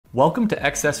Welcome to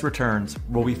Excess Returns,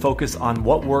 where we focus on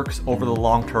what works over the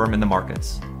long term in the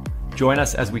markets. Join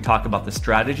us as we talk about the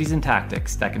strategies and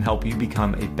tactics that can help you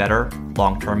become a better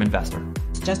long-term investor.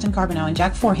 Justin Carbonell and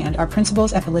Jack Forehand are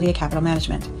principals at Validia Capital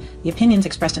Management. The opinions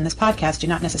expressed in this podcast do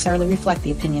not necessarily reflect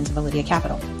the opinions of Validia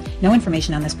Capital. No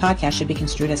information on this podcast should be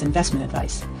construed as investment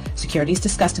advice. Securities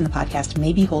discussed in the podcast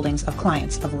may be holdings of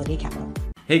clients of Validia Capital.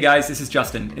 Hey guys, this is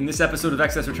Justin. In this episode of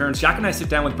Excess Returns, Jack and I sit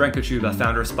down with Brent Kochuba,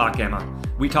 founder of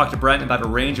SpotGamma. We talk to Brent about a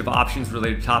range of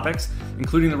options-related topics,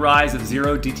 including the rise of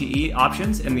zero DTE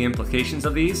options and the implications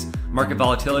of these, market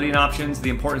volatility in options, the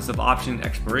importance of option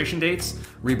expiration dates,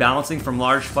 rebalancing from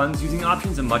large funds using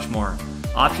options, and much more.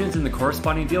 Options and the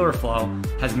corresponding dealer flow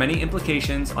has many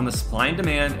implications on the supply and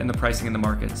demand and the pricing in the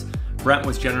markets. Brent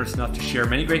was generous enough to share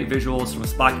many great visuals from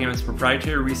SpotGamma's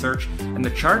proprietary research, and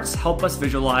the charts help us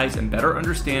visualize and better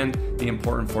understand the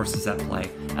important forces at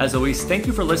play. As always, thank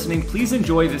you for listening. Please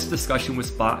enjoy this discussion with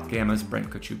SpotGamma's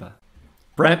Brent Kochuba.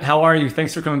 Brent, how are you?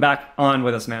 Thanks for coming back on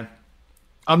with us, man.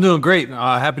 I'm doing great.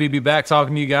 Happy to be back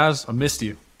talking to you guys. I missed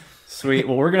you. Sweet.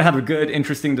 Well, we're going to have a good,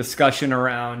 interesting discussion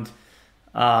around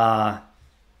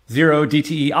zero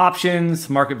DTE options,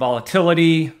 market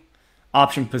volatility,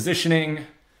 option positioning,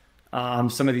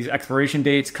 some of these expiration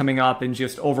dates coming up, and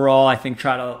just overall, I think,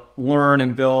 try to learn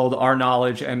and build our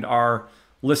knowledge and our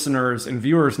listeners' and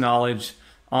viewers' knowledge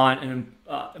on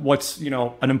what's,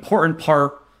 an important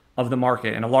part of the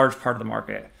market and a large part of the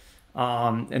market.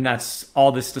 And that's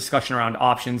all this discussion around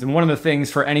options. And one of the things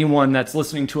for anyone that's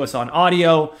listening to us on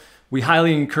audio, we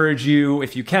highly encourage you,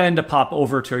 if you can, to pop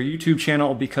over to our YouTube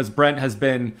channel, because Brent has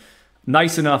been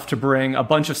nice enough to bring a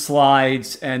bunch of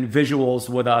slides and visuals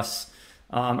with us,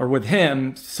 or with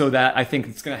him, so that I think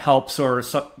it's going to help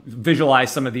sort of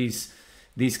visualize some of these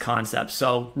concepts.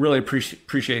 So really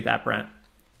appreciate that, Brent.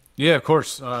 Yeah, of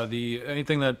course.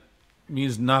 Anything that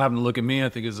means not having to look at me, I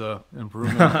think, is an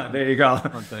improvement. There you go.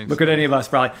 Look at any of us,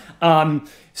 probably.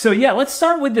 So yeah, let's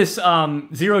start with this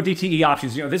zero DTE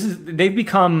options. They've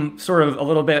become sort of a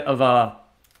little bit of a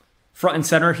front and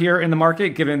center here in the market,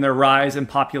 given their rise in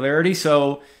popularity.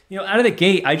 So, out of the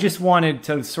gate, I just wanted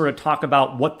to sort of talk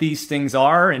about what these things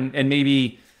are and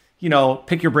maybe,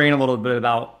 pick your brain a little bit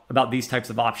about these types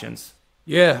of options.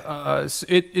 Yeah,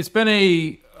 it's been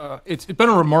a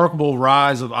remarkable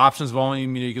rise of options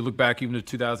volume. You can look back even to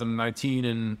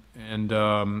 2019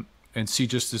 and see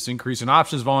just this increase in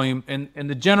options volume. And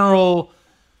the general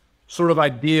sort of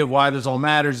idea of why this all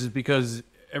matters is because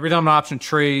every time an option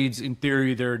trades, in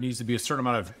theory, there needs to be a certain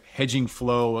amount of hedging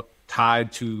flow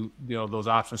tied to those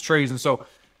options trades. And so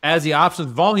as the options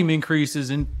volume increases,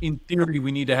 in theory,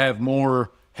 we need to have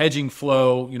more hedging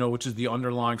flow, which is the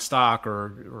underlying stock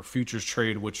or futures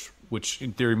trade, which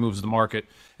in theory moves the market.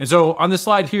 And so on this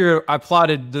slide here, I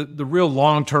plotted the real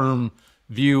long-term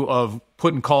view of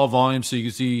put and call volume. So you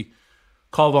can see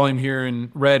call volume here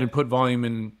in red and put volume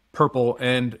in purple.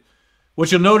 And what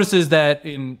you'll notice is that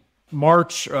in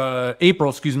April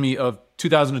of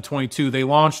 2022, they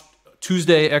launched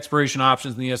Tuesday expiration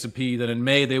options in the S&P. Then in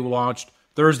May, they launched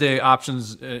Thursday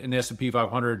options in the S&P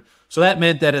 500. So that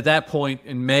meant that at that point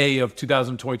in May of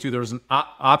 2022, there was an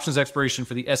options expiration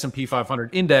for the S&P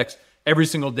 500 index every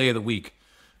single day of the week.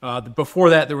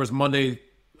 Before that, there was Monday,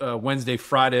 Wednesday,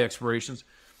 Friday expirations.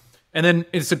 And then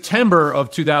in September of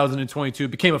 2022,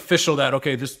 it became official that,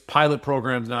 okay, this pilot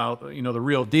program is now, the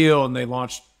real deal, and they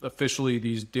launched officially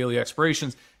these daily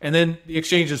expirations. And then the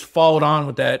exchanges followed on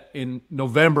with that in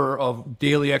November of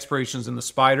daily expirations in the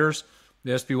spiders,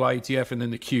 the SPY ETF, and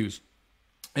then the Qs.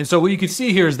 And so what you can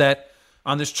see here is that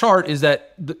on this chart is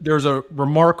that there's a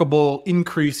remarkable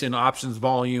increase in options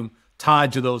volume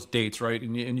tied to those dates, right?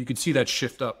 And you can see that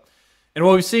shift up. And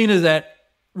what we've seen is that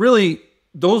really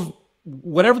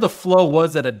whatever the flow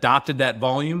was that adopted that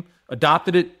volume,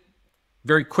 adopted it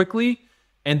very quickly,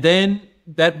 and then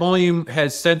that volume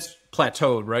has since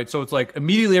plateaued, right? So it's like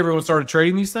immediately everyone started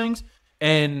trading these things,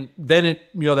 and then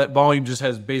that volume just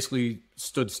has basically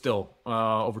stood still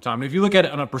over time. And if you look at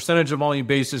it on a percentage of volume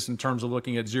basis in terms of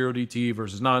looking at zero DT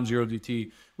versus non-zero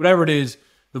DT, whatever it is,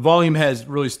 the volume has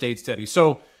really stayed steady.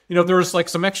 So, if there's like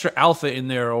some extra alpha in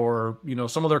there or,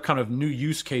 some other kind of new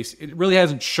use case, it really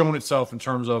hasn't shown itself in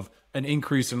terms of an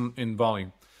increase in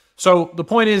volume. So the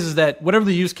point is that whatever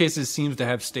the use cases seems to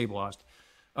have stabilized.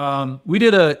 We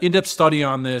did an in-depth study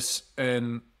on this,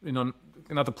 and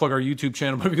not to plug our YouTube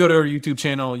channel, but if you go to our YouTube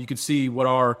channel, you can see what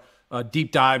our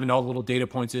deep dive and all the little data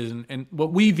points is. And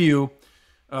what we view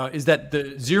is that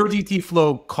the zero DT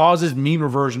flow causes mean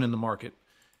reversion in the market.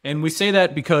 And we say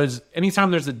that because anytime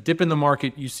there's a dip in the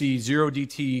market, you see zero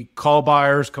DT call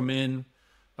buyers come in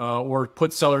or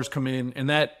put sellers come in, and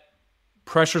that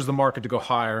pressures the market to go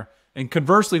higher. And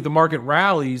conversely, if the market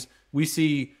rallies, we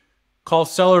see call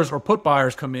sellers or put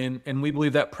buyers come in, and we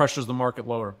believe that pressures the market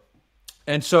lower.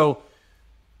 And so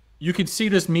you can see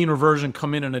this mean reversion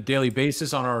come in on a daily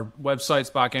basis on our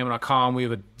website, SpotGamma.com. We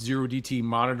have a 0DT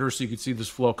monitor, so you can see this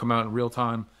flow come out in real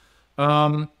time.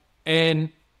 And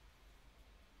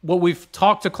what we've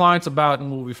talked to clients about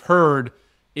and what we've heard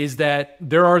is that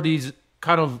there are these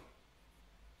kind of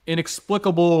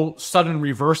inexplicable sudden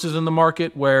reverses in the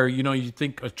market where, you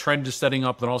think a trend is setting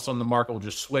up, then all of a sudden the market will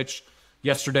just switch.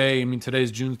 Yesterday,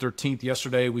 today's June 13th.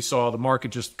 Yesterday, we saw the market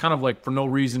just kind of like for no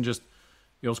reason, just,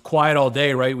 it was quiet all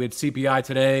day, right? We had CPI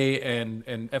today and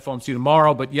FOMC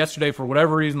tomorrow, but yesterday, for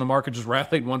whatever reason, the market just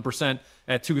rallied 1%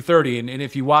 at 2:30. And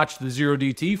if you watch the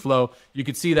 0DT flow, you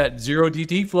could see that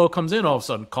 0DT flow comes in all of a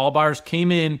sudden. Call buyers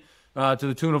came in to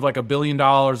the tune of like $1 billion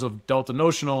of delta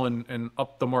notional, and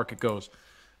up the market goes.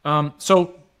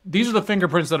 So these are the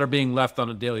fingerprints that are being left on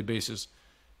a daily basis.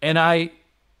 And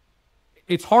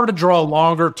it's hard to draw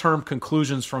longer term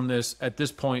conclusions from this at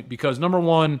this point because, number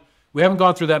one, we haven't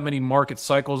gone through that many market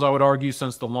cycles, I would argue,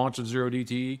 since the launch of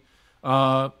 0DTE.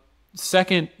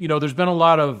 Second, there's been a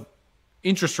lot of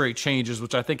interest rate changes,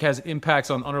 which I think has impacts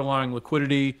on underlying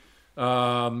liquidity.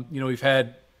 We've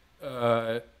had,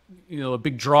 a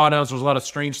big drawdowns. There's a lot of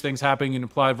strange things happening in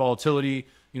implied volatility,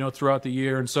 throughout the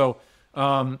year. And so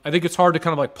I think it's hard to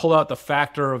kind of like pull out the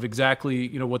factor of exactly,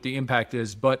 what the impact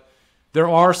is. But there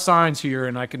are signs here,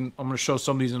 and I'm going to show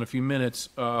some of these in a few minutes.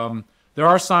 There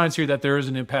are signs here that there is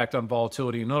an impact on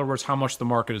volatility. In other words, how much the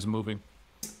market is moving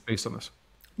based on this.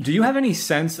 Do you have any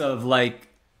sense of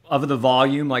the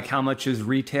volume, like how much is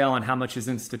retail and how much is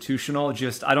institutional?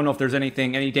 Just, I don't know if there's any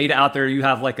data out there. You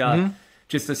have like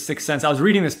just a sixth sense. I was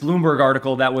reading this Bloomberg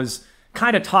article that was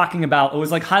kind of talking about, it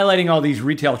was like highlighting all these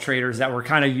retail traders that were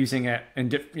kind of using it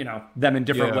and them in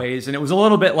different ways. And it was a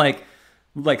little bit like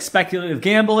speculative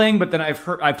gambling, but then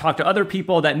I've talked to other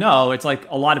people that know it's like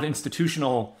a lot of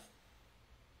institutional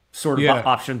sort of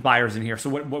option buyers in here. So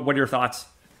what are your thoughts?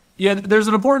 Yeah, there's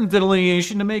an important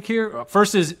delineation to make here.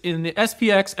 First is in the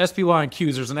SPX, SPY, and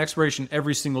Qs, there's an expiration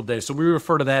every single day. So we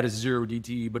refer to that as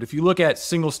 0DTE. But if you look at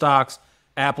single stocks,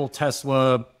 Apple,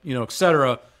 Tesla, et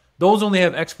cetera, those only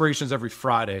have expirations every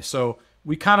Friday. So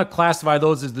we kind of classify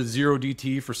those as the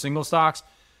 0DTE for single stocks.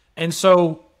 And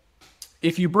so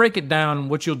if you break it down,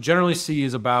 what you'll generally see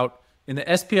is about, in the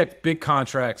SPX big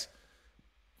contracts,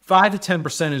 5 to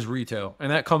 10% is retail,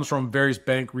 and that comes from various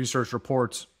bank research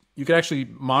reports. You can actually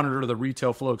monitor the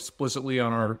retail flow explicitly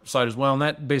on our site as well, and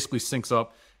that basically syncs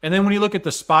up. And then when you look at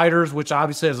the spiders, which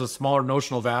obviously has a smaller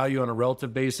notional value on a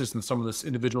relative basis than some of this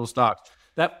individual stocks,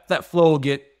 that flow will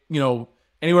get,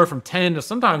 anywhere from 10 to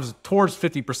sometimes towards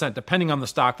 50%, depending on the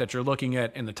stock that you're looking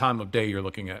at and the time of day you're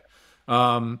looking at.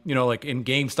 Like in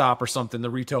GameStop or something, the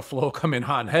retail flow will come in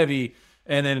hot and heavy.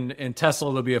 And then in Tesla,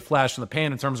 there'll be a flash in the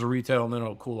pan in terms of retail, and then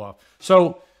it'll cool off.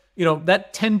 So,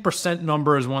 that 10%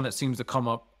 number is one that seems to come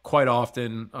up quite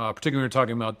often, particularly when you're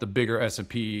talking about the bigger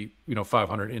S&P,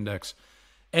 500 index.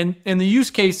 And the use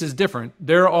case is different.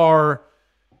 There are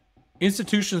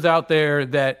institutions out there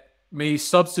that may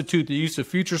substitute the use of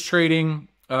futures trading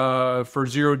for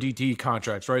 0DT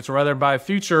contracts, right? So rather than buy a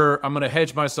future, I'm going to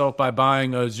hedge myself by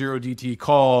buying a 0DT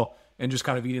call and just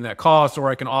kind of eating that cost, or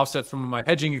I can offset some of my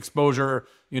hedging exposure,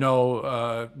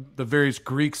 the various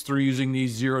Greeks through using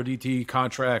these 0DT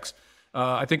contracts.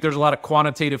 I think there's a lot of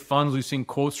quantitative funds. We've seen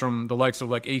quotes from the likes of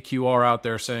like AQR out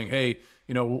there saying, hey,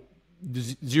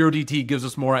 0DT gives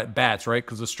us more at bats, right?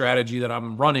 Because the strategy that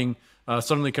I'm running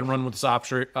suddenly can run with this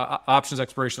options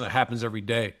expiration that happens every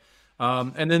day.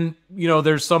 And then,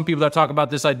 there's some people that talk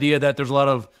about this idea that there's a lot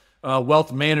of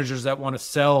wealth managers that want to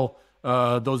sell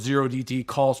those 0DT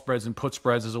call spreads and put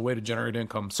spreads as a way to generate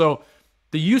income. So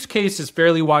the use case is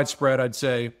fairly widespread, I'd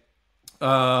say.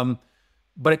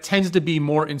 But it tends to be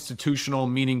more institutional,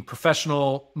 meaning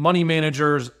professional money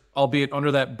managers, albeit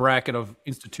under that bracket of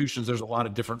institutions, there's a lot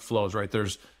of different flows, right?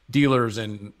 There's dealers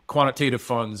and quantitative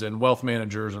funds and wealth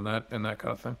managers and that kind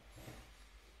of thing.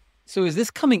 So is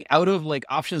this coming out of like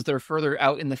options that are further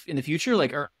out in the future?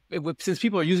 Like, since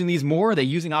people are using these more, are they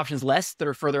using options less that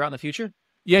are further out in the future?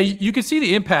 Yeah, you can see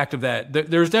the impact of that.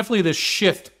 There's definitely this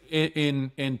shift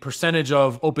in percentage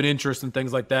of open interest and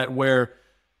things like that, where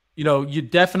you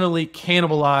definitely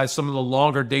cannibalize some of the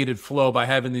longer dated flow by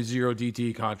having these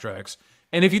 0DT contracts.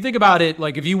 And if you think about it,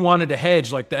 like if you wanted to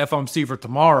hedge like the FOMC for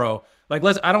tomorrow, like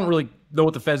I don't really know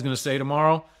what the Fed's going to say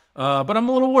tomorrow, but I'm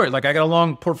a little worried. Like I got a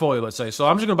long portfolio, let's say, so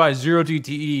I'm just going to buy a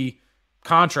 0DTE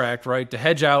contract, right, to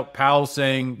hedge out Powell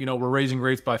saying, we're raising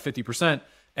rates by 50%.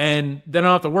 And then I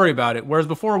don't have to worry about it. Whereas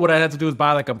before, what I had to do is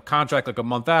buy like a contract like a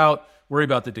month out, worry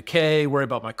about the decay, worry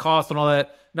about my cost and all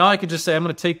that. Now I can just say, I'm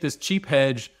going to take this cheap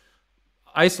hedge,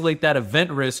 isolate that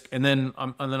event risk, and then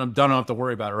I'm done. I don't have to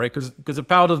worry about it, right? Because if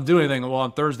Powell doesn't do anything, well,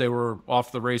 on Thursday we're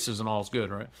off the races and all's good,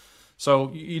 right?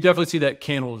 So you definitely see that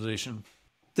cannibalization.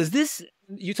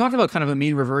 You talked about kind of a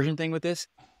mean reversion thing with this.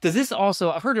 Does this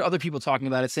also, I've heard other people talking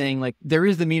about it, saying like there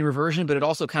is the mean reversion, but it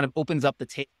also kind of opens up the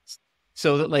tails.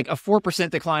 So that like a 4%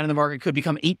 decline in the market could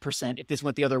become 8% if this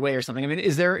went the other way or something. I mean,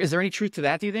 is there any truth to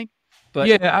that, do you think? But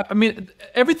yeah, I mean,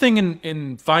 everything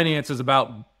in finance is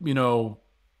about,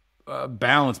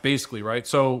 balance, basically, right?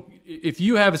 So if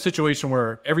you have a situation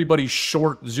where everybody's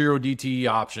short 0DTE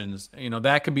options,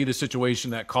 that can be the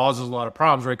situation that causes a lot of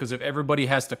problems, right? Because if everybody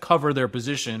has to cover their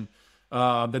position,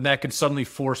 then that could suddenly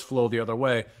force flow the other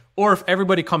way. Or if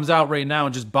everybody comes out right now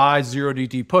and just buys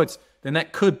 0DTE puts, then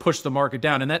that could push the market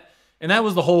down. And that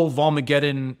was the whole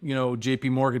Volmageddon,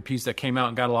 JP Morgan piece that came out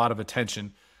and got a lot of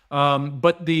attention.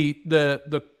 But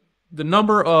the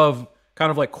number of kind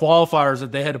of like qualifiers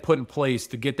that they had to put in place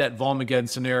to get that Volmageddon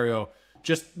scenario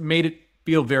just made it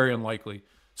feel very unlikely.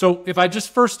 So if I just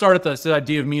first start at this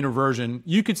idea of mean reversion,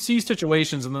 you could see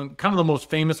situations, and then kind of the most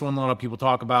famous one a lot of people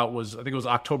talk about was, I think it was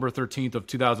October 13th of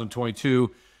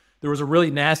 2022. There was a really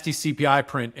nasty CPI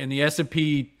print, and the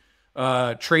S&P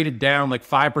traded down like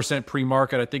 5%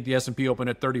 pre-market. I think the S&P opened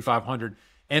at 3,500.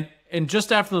 And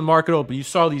just after the market opened, you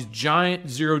saw these giant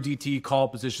 0DTE call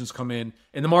positions come in,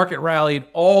 and the market rallied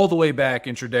all the way back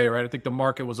intraday, right? I think the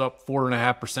market was up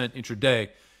 4.5% intraday.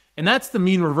 And that's the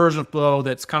mean reversion flow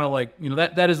that's kind of like,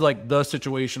 that is like the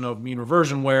situation of mean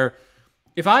reversion, where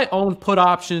if I own put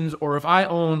options, or if I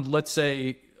owned, let's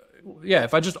say,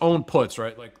 if I just own puts,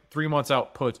 right? Like 3 months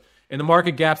out puts, and the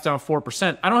market gaps down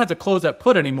 4%, I don't have to close that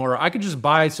put anymore. I could just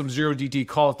buy some 0DTE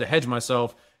calls to hedge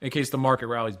myself in case the market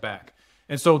rallies back.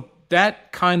 And so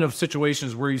that kind of situation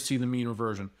is where you see the mean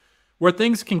reversion. Where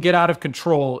things can get out of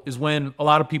control is when a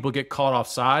lot of people get caught off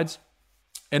sides.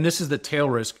 And this is the tail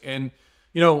risk. And,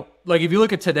 like if you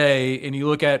look at today and you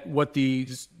look at what the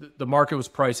market was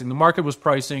pricing,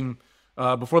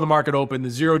 before the market opened, the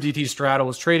 0DTE straddle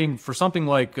was trading for something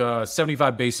like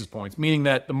 75 basis points, meaning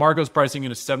that the market was pricing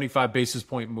in a 75 basis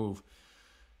point move.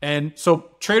 And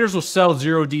so traders will sell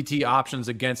 0DTE options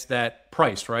against that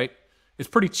price, right? It's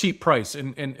pretty cheap price,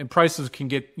 and prices can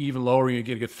get even lower. You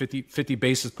get 50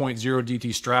 basis point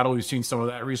 0DTE straddle. We've seen some of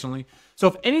that recently. So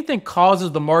if anything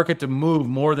causes the market to move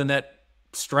more than that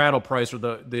straddle price or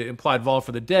the implied vol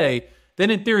for the day,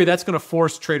 then in theory, that's going to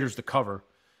force traders to cover.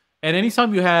 And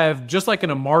anytime you have, just like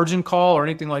in a margin call or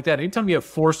anything like that, anytime you have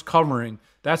forced covering,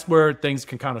 that's where things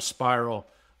can kind of spiral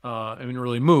and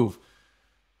really move.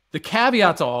 The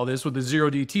caveat to all this with the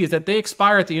 0DT is that they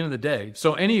expire at the end of the day.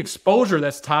 So any exposure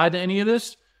that's tied to any of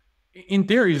this, in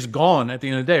theory, is gone at the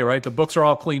end of the day, right? The books are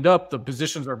all cleaned up. The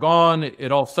positions are gone.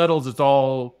 It all settles. It's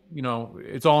all,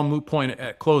 it's all moot point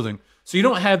at closing. So you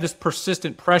don't have this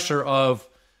persistent pressure of,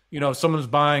 someone's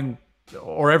buying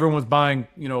or everyone's buying,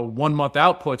 1 month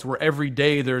outputs where every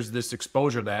day there's this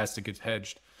exposure that has to get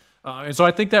hedged. And so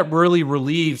I think that really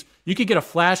relieves. You could get a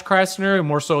flash crash scenario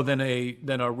more so than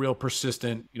a real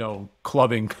persistent,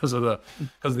 clubbing because of the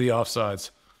offsides.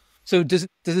 So does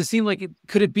it seem like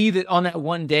could it be that on that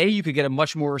one day you could get a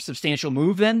much more substantial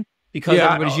move then, because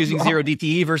everybody's using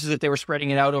 0DTE versus if they were spreading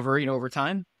it out over over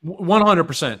time?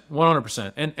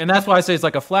 100%. And that's why I say it's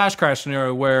like a flash crash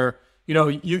scenario where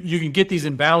you can get these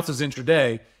imbalances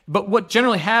intraday. But what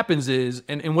generally happens is,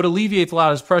 and what alleviates a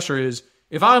lot of this pressure is,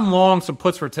 if I'm long some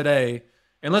puts for today,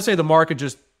 and let's say the market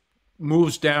just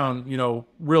moves down,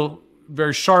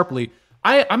 very sharply,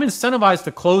 I'm incentivized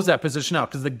to close that position out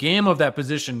because the gamma of that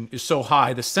position is so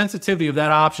high. The sensitivity of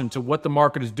that option to what the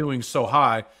market is doing is so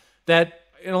high that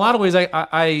in a lot of ways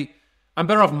I'm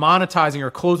better off monetizing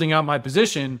or closing out my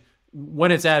position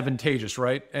when it's advantageous,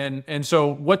 right? And so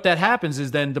what that happens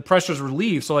is then the pressure's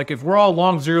relieved. So like if we're all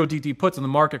long 0DT puts and the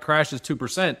market crashes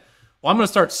 2%, well, I'm going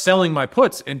to start selling my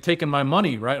puts and taking my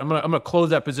money, right? I'm going to close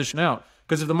that position out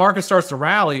because if the market starts to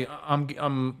rally,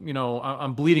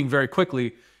 I'm bleeding very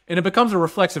quickly, and it becomes a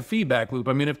reflexive feedback loop.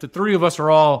 I mean, if the three of us are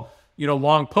all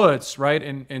long puts, right,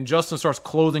 and Justin starts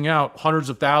closing out hundreds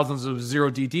of thousands of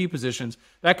 0DT positions,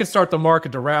 that can start the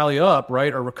market to rally up,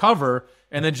 right, or recover.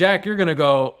 And then Jack, you're going to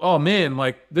go, oh man,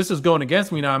 like this is going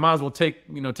against me now. I might as well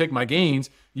take my gains.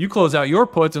 You close out your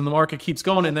puts and the market keeps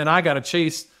going, and then I got to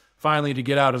chase finally to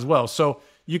get out as well. So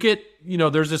you get,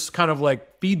 there's this kind of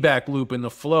like feedback loop in the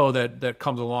flow that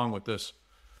comes along with this.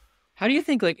 How do you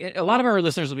think, like a lot of our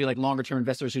listeners will be like longer term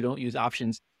investors who don't use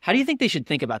options. How do you think they should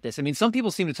think about this? I mean, some people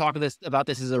seem to talk about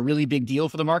this as a really big deal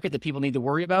for the market that people need to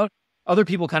worry about. other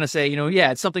people kind of say,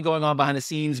 yeah, it's something going on behind the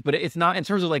scenes, but it's not in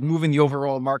terms of like moving the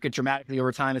overall market dramatically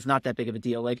over time. It's not that big of a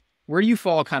deal. Like, where do you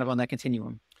fall kind of on that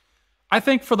continuum? I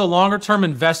think for the longer term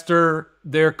investor,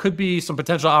 there could be some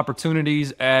potential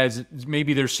opportunities as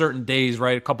maybe there's certain days,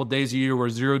 right? A couple of days a year where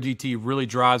 0DT really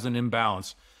drives an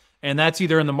imbalance. And that's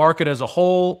either in the market as a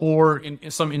whole or in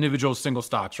some individual single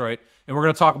stocks, right? And we're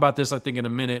going to talk about this, I think, in a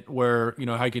minute where,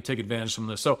 how you can take advantage from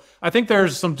this. So I think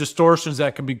there's some distortions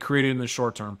that can be created in the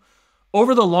short term.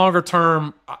 Over the longer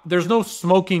term, there's no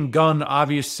smoking gun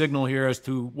obvious signal here as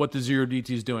to what the 0DT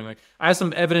is doing. Like, I have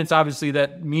some evidence, obviously,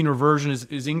 that mean reversion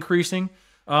is increasing,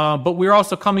 but we're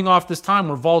also coming off this time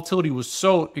where volatility was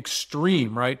so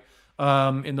extreme, right,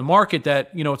 in the market that,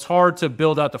 it's hard to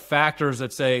build out the factors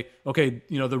that say, okay,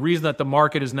 the reason that the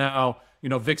market is now,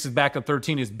 VIX is back at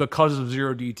 13 is because of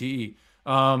 0DTE.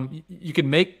 You can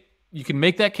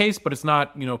make that case, but it's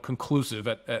not, conclusive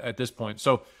at this point.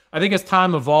 So I think as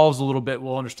time evolves a little bit,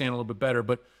 we'll understand a little bit better.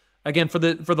 But again, for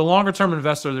the longer term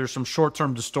investor, there's some short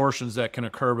term distortions that can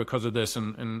occur because of this,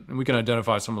 and we can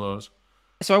identify some of those.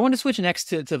 So I want to switch next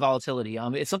to volatility.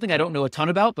 It's something I don't know a ton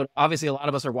about, but obviously a lot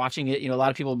of us are watching it. A lot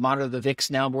of people monitor the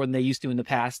VIX now more than they used to in the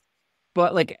past.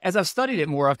 But like, as I've studied it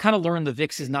more, I've kind of learned the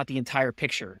VIX is not the entire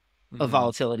picture of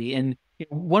volatility. And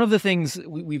one of the things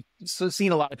we've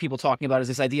seen a lot of people talking about is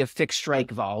this idea of fixed strike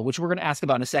vol, which we're going to ask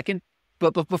about in a second.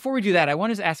 But before we do that, I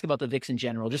wanted to ask about the VIX in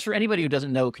general. Just for anybody who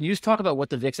doesn't know, can you just talk about what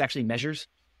the VIX actually measures?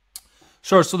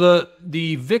 Sure. So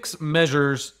the VIX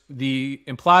measures the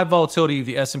implied volatility of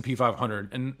the S&P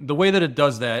 500. And the way that it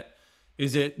does that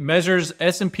is it measures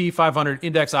S&P 500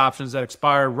 index options that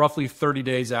expire roughly 30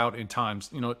 days out in times.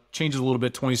 It changes a little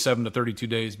bit, 27 to 32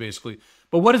 days, basically.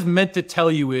 But what it's meant to tell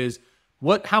you is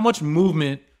how much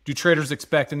movement do traders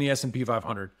expect in the S&P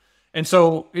 500? And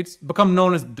so it's become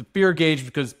known as the fear gauge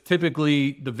because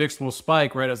typically the VIX will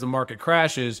spike right as the market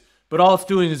crashes, but all it's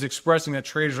doing is expressing that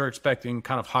traders are expecting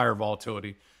kind of higher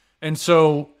volatility. And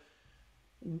so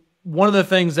one of the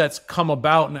things that's come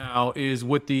about now is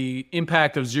with the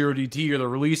impact of 0DT or the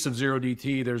release of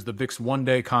 0DT, there's the VIX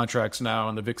one-day contracts now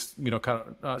and the VIX,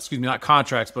 not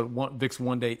contracts, but VIX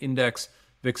one-day index,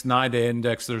 VIX 9-day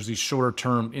index. There's these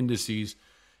shorter-term indices.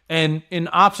 And in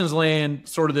options land,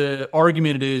 sort of the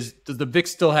argument is, does the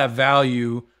VIX still have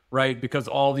value, right? Because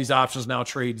all these options now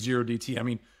trade 0DT. I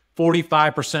mean,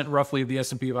 45% roughly of the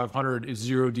S&P 500 is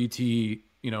 0DT,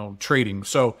 trading.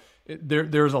 So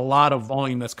there's a lot of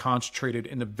volume that's concentrated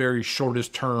in the very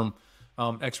shortest term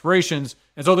expirations.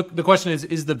 And so the question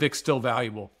is the VIX still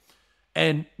valuable?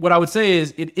 And what I would say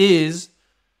is it is,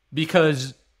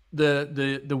 because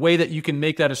the way that you can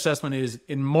make that assessment is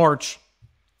in March,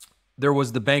 there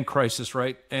was the bank crisis,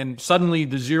 right? And suddenly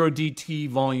the 0DT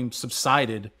volume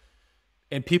subsided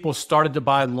and people started to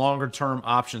buy longer term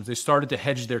options. They started to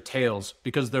hedge their tails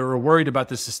because they were worried about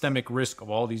the systemic risk of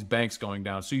all these banks going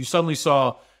down. So you suddenly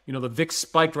saw, the VIX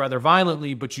spiked rather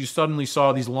violently, but you suddenly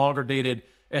saw these longer dated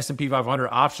S&P 500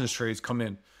 options trades come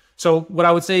in. So what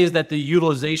I would say is that the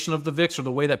utilization of the VIX, or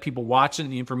the way that people watch it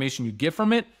and the information you get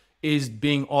from it, is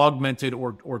being augmented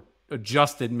or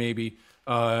adjusted maybe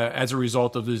as a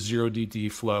result of the 0DT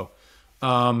flow.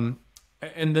 And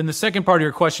then the second part of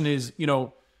your question is,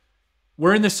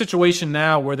 we're in this situation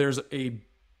now where there's a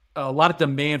lot of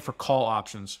demand for call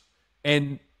options,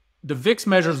 and the VIX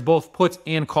measures both puts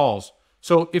and calls.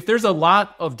 So if there's a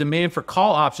lot of demand for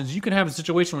call options, you can have a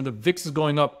situation where the VIX is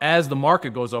going up as the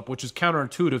market goes up, which is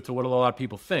counterintuitive to what a lot of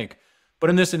people think. But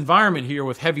in this environment here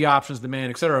with heavy options demand,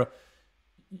 et cetera,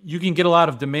 you can get a lot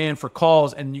of demand for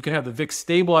calls, and you can have the VIX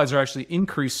stabilize or actually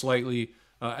increase slightly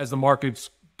as the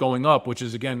market's going up, which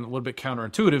is, again, a little bit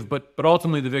counterintuitive. But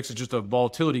ultimately, the VIX is just a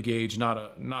volatility gauge,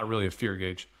 not really a fear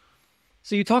gauge.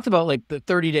 So you talked about like the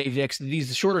 30-day VIX,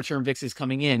 these shorter term VIXs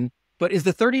coming in, but is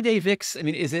the 30-day VIX? I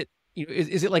mean, is it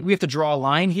like we have to draw a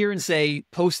line here and say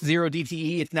post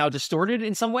 0DTE it's now distorted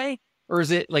in some way, or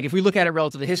is it like if we look at it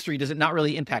relative to history, does it not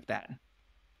really impact that?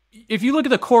 If you look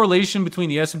at the correlation between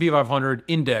the S&P 500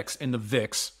 index and the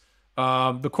VIX,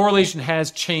 the correlation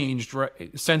has changed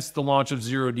since the launch of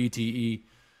 0DTE.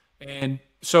 And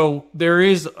so there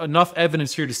is enough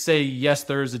evidence here to say, yes,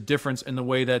 there is a difference in the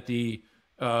way that the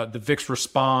VIX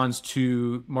responds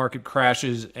to market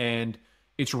crashes and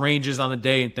its ranges on the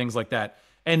day and things like that.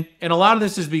 And a lot of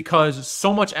this is because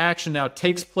so much action now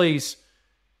takes place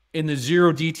in the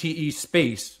 0DTE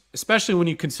space, especially when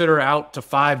you consider out to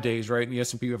 5 days, right, in the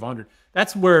S&P 500.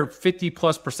 That's where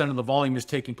 50+% of the volume is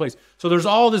taking place. So there's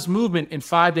all this movement in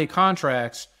 5-day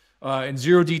contracts, in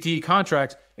 0DTE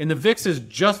contracts, and the VIX is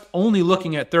just only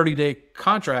looking at 30-day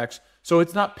contracts, so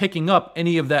it's not picking up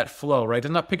any of that flow, right?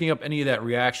 It's not picking up any of that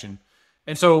reaction.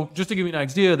 And so just to give you an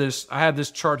idea of this, I had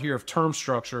this chart here of term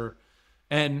structure.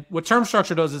 And what term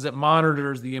structure does is it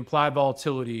monitors the implied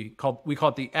volatility, we call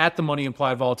it the at-the-money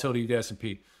implied volatility of the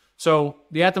S&P. So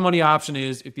the at-the-money option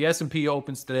is if the S&P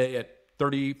opens today at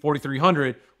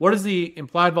 4,300, what is the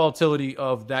implied volatility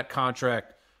of that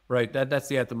contract, right? That's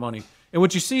the at-the-money. And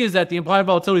what you see is that the implied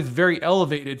volatility is very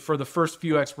elevated for the first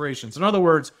few expirations. In other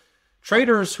words,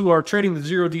 traders who are trading the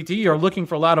 0DTE are looking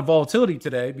for a lot of volatility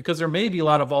today because there may be a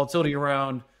lot of volatility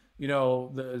around, the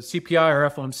CPI or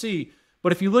FOMC.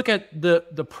 But if you look at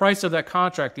the price of that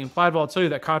contract, the implied volatility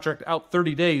of that contract out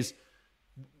 30 days,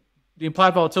 the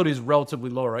implied volatility is relatively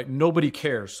low, right? Nobody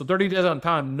cares. So 30 days on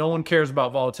time, no one cares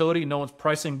about volatility. No one's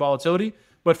pricing volatility.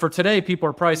 But for today, people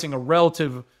are pricing a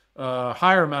relative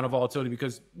higher amount of volatility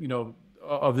because,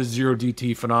 of the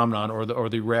 0DT phenomenon or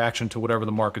the reaction to whatever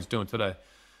the market's doing today.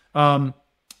 And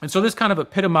so this kind of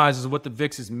epitomizes what the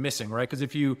VIX is missing, right? Because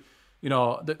if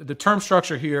the term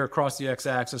structure here across the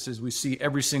x-axis is we see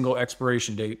every single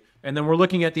expiration date. And then we're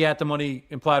looking at the at-the-money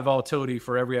implied volatility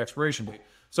for every expiration date.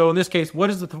 So in this case, what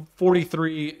is the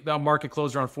 43, the market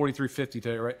closed around 43.50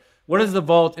 today, right? What is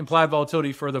the implied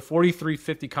volatility for the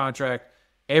 43.50 contract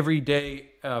every day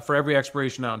for every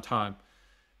expiration out in time?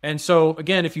 And so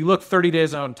again, if you look 30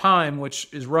 days out in time, which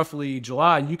is roughly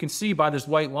July, you can see by this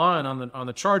white line on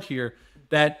the chart here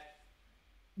that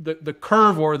the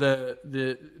curve or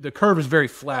the curve is very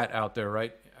flat out there,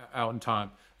 right? Out in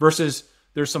time versus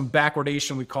there's some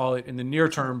backwardation, we call it, in the near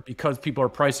term because people are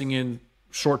pricing in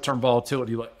short-term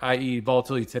volatility, i.e.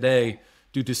 volatility today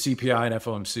due to CPI and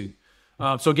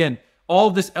FOMC. So again, all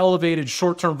of this elevated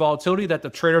short-term volatility that the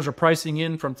traders are pricing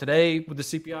in from today with the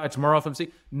CPI, tomorrow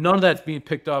FOMC, none of that's being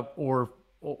picked up or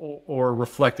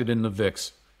reflected in the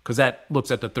VIX because that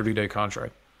looks at the 30-day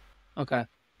contract. Okay.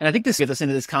 And I think this gets us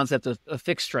into this concept of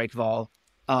fixed strike vol.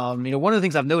 One of the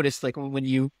things I've noticed, like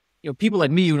when people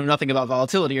like me who know nothing about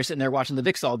volatility are sitting there watching the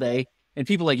VIX all day, and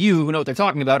people like you who know what they're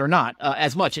talking about are not,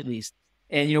 as much at least.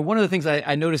 And, one of the things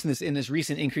I noticed in this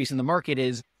recent increase in the market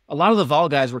is a lot of the vol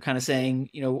guys were kind of saying,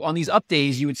 on these up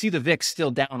days, you would see the VIX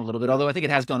still down a little bit, although I think it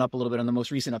has gone up a little bit on the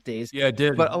most recent up days. Yeah, it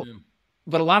did. But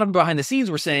a lot of them behind the scenes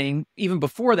were saying, even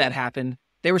before that happened,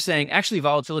 they were saying actually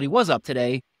volatility was up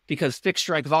today because fixed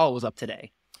strike vol was up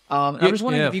today. I'm just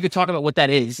wondering if you could talk about what that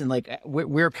is and like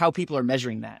how people are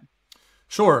measuring that.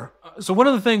 Sure. So one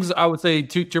of the things I would say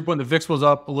to your point, the VIX was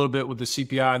up a little bit with the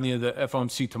CPI and the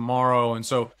FOMC tomorrow. And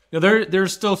so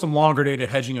there's still some longer dated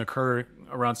hedging occurring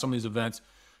around some of these events.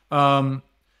 And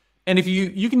if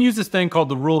you can use this thing called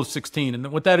the rule of 16. And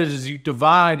what that is you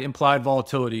divide implied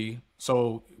volatility.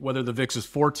 So whether the VIX is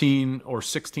 14 or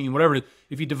 16, whatever it is,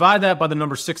 if you divide that by the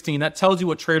number 16, that tells you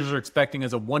what traders are expecting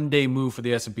as a one-day move for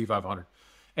the S&P 500.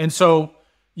 And so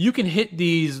you can hit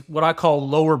these, what I call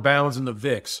lower bounds in the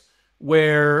VIX,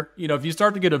 where, if you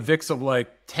start to get a VIX of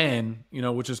like 10,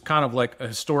 which is kind of like a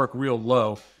historic real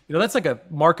low, that's like a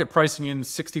market pricing in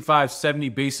 65, 70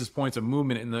 basis points of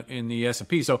movement in the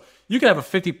S&P. So you could have a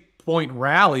 50-point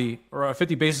rally or a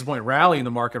 50 basis point rally in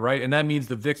the market, right? And that means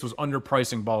the VIX was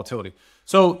underpricing volatility.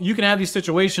 So you can have these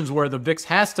situations where the VIX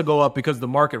has to go up because the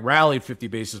market rallied 50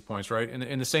 basis points, right?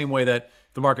 In the same way that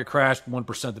if the market crashed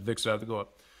 1%, the VIX would have to go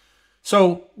up.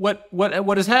 So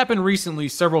what has happened recently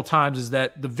several times is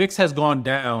that the VIX has gone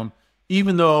down,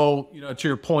 even though, to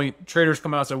your point, traders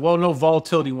come out and say, well, no,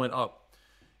 volatility went up.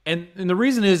 And the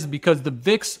reason is because the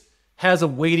VIX has a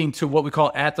weighting to what we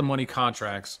call at-the-money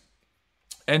contracts.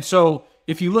 And so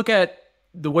if you look at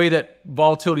the way that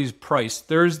volatility is priced,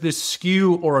 there's this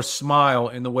skew or a smile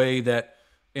in the way that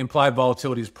implied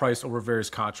volatility is priced over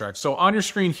various contracts. So on your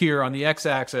screen here on the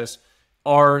x-axis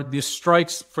are the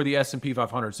strikes for the S&P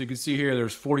 500. So you can see here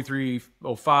there's 43.05,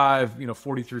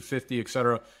 43.50, et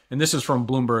cetera. And this is from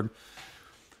Bloomberg.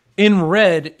 In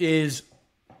red is,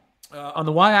 on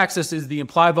the y-axis is the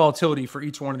implied volatility for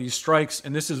each one of these strikes,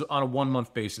 and this is on a 1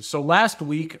 month basis. So last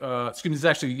week, it's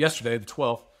actually yesterday, the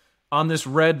 12th, on this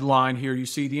red line here, you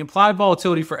see the implied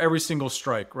volatility for every single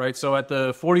strike, right? So at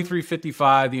the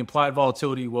 43.55, the implied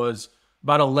volatility was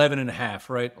about 11.5,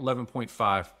 right?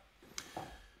 11.5.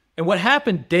 And what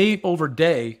happened day over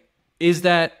day is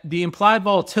that the implied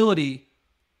volatility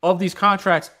of these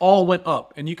contracts all went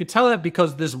up. And you can tell that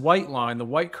because this white line, the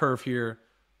white curve here,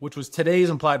 which was today's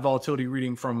implied volatility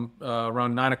reading from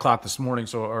around 9 o'clock this morning,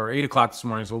 or 8 o'clock this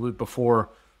morning, so a little bit before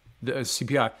the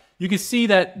CPI, you can see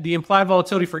that the implied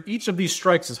volatility for each of these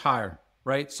strikes is higher,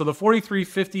 right? So the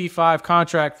 43.55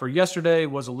 contract for yesterday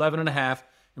was 11.5.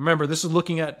 Remember, this is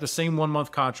looking at the same 1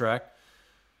 month contract.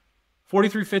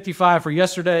 43.55 for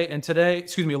yesterday, and today,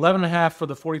 11.5 for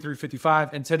the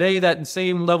 43.55, and today that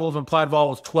same level of implied vol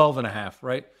was 12.5,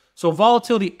 right? So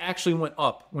volatility actually went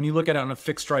up when you look at it on a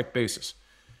fixed strike basis.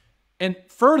 And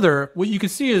further, what you can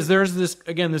see is there's this,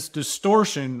 again, this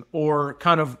distortion or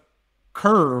kind of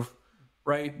curve,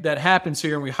 right, that happens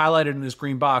here, and we highlighted in this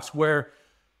green box, where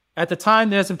at the time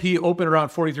the S&P opened around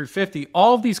 4350,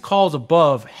 all of these calls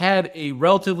above had a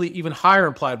relatively even higher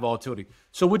implied volatility.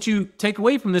 So what you take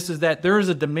away from this is that there is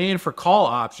a demand for call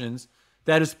options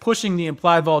that is pushing the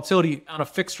implied volatility on a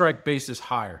fixed strike basis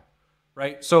higher,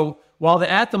 right? So while the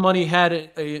at the money had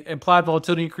a implied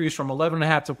volatility increase from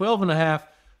 11.5 to 12.5,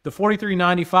 the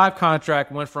 43.95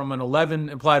 contract went from an 11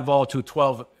 implied vol to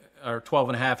 12 or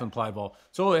 12.5 implied vol.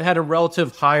 So it had a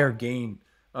relative higher gain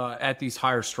at these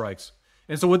higher strikes.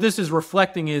 And so what this is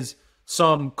reflecting is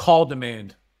some call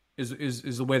demand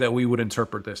is the way that we would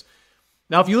interpret this.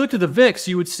 Now, if you looked at the VIX,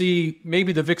 you would see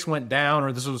maybe the VIX went down,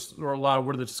 or this was a lot of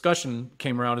where the discussion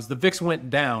came around, is the VIX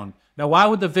went down. Now, why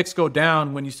would the VIX go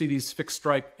down when you see these fixed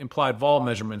strike implied vol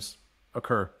measurements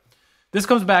occur? This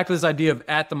comes back to this idea of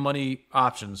at-the-money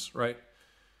options, right?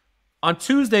 On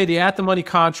Tuesday, the at-the-money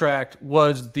contract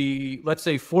was the, let's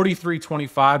say,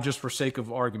 43.25, just for sake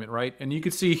of argument, right? And you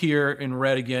can see here in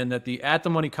red again that the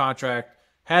at-the-money contract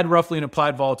had roughly an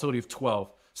implied volatility of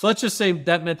 12. So let's just say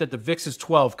that meant that the VIX is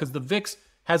 12, because the VIX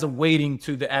has a weighting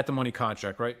to the at-the-money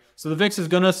contract, right? So the VIX is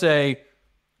going to say,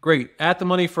 great,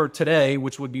 at-the-money for today,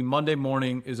 which would be Monday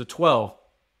morning, is a 12.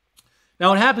 Now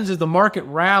what happens is the market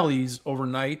rallies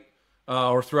overnight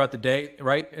or throughout the day,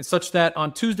 right? And such that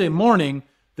on Tuesday morning,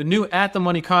 the new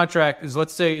at-the-money contract is,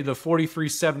 let's say, the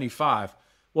 43.75.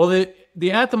 Well,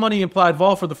 the at-the-money implied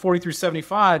vol for the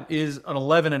 43.75 is an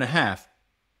 11.5.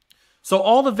 So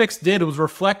all the VIX did was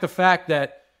reflect the fact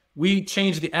that we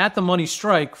changed the at-the-money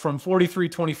strike from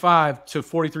 43.25 to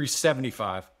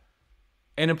 43.75.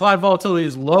 And implied volatility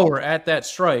is lower at that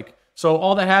strike. So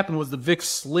all that happened was the VIX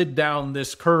slid down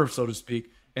this curve, so to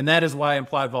speak, and that is why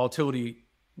implied volatility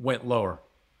went lower.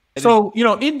 So,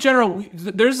 in general,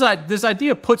 there's this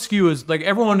idea of put skew is like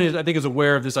everyone is, I think, is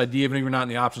aware of this idea, even if you're not in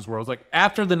the options world. It's like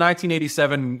after the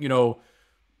 1987,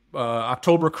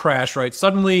 October crash, right?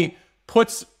 Suddenly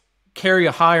puts carry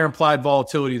a higher implied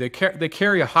volatility. They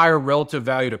carry a higher relative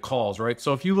value to calls, right?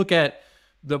 So if you look at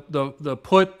the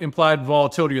put implied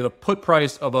volatility or the put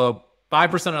price of a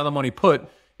 5% out of the money put,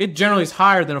 it generally is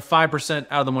higher than a 5%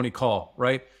 out of the money call,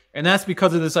 right? And that's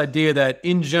because of this idea that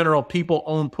in general, people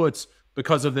own puts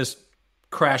because of this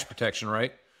crash protection,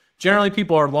 right? Generally,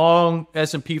 people are long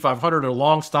S&P 500 or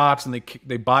long stocks, and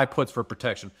they buy puts for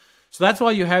protection. So that's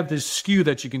why you have this skew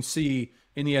that you can see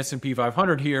in the S&P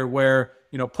 500 here, where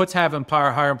puts have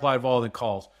higher implied vol than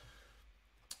calls.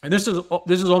 And this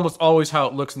is almost always how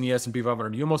it looks in the S&P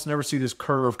 500. You almost never see this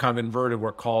curve kind of inverted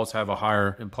where calls have a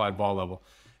higher implied vol level.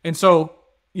 And so,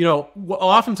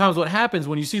 oftentimes what happens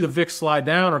when you see the VIX slide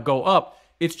down or go up,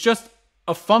 it's just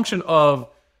a function of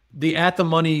the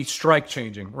at-the-money strike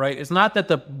changing, right? It's not that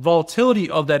the volatility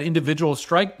of that individual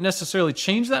strike necessarily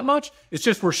changed that much. It's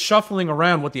just we're shuffling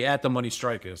around what the at-the-money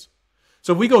strike is.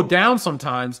 So if we go down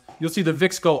sometimes, you'll see the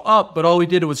VIX go up, but all we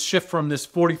did was shift from this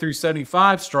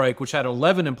 43.75 strike, which had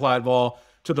 11 implied vol,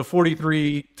 to the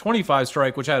 43.25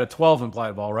 strike, which had a 12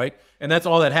 implied vol, right? And that's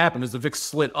all that happened is the VIX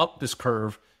slid up this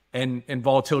curve and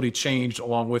volatility changed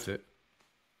along with it.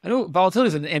 I know volatility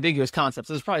is an ambiguous concept,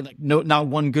 so there's probably not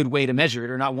one good way to measure it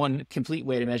or not one complete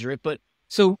way to measure it. But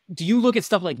so do you look at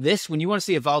stuff like this when you want to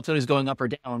see if volatility is going up or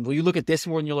down? Will you look at this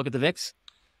more than you look at the VIX?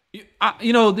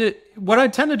 What I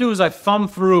tend to do is I thumb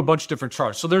through a bunch of different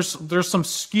charts. So there's some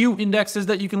skew indexes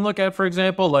that you can look at, for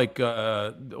example, like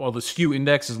the skew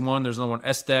index is one. There's another one,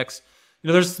 SDEX.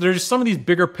 There's some of these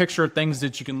bigger picture things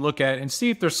that you can look at and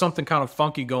see if there's something kind of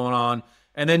funky going on.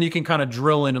 And then you can kind of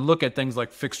drill in and look at things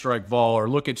like fixed strike vol or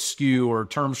look at skew or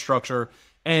term structure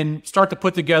and start to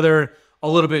put together a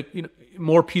little bit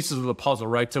more pieces of the puzzle,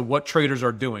 right, to what traders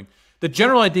are doing. The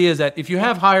general idea is that if you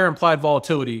have higher implied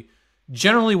volatility,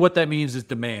 generally what that means is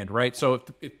demand, right? So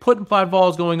if put implied vol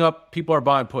is going up, people are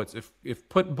buying puts. If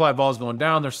put implied vol is going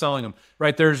down, they're selling them,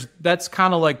 right? That's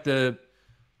kind of like the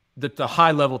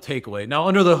high level takeaway. Now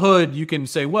under the hood, you can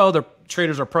say, well, the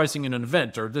traders are pricing in an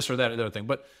event or this or that other thing.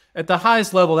 But at the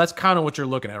highest level, that's kind of what you're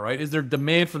looking at, right? Is there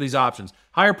demand for these options?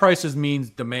 Higher prices means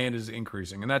demand is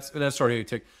increasing, and that's sort of how you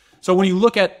take. So when you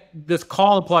look at this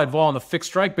call implied vol on the fixed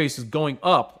strike basis going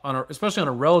up, especially on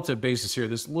a relative basis here,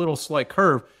 this little slight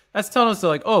curve, that's telling us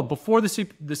that before the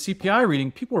CPI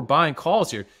reading, people were buying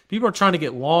calls here. People are trying to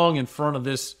get long in front of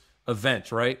this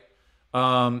event, right?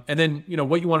 And then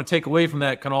what you want to take away from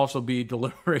that can also be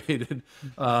deliberated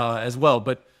as well.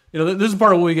 But this is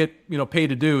part of what we get paid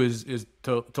to do is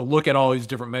to look at all these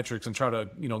different metrics and try to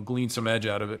glean some edge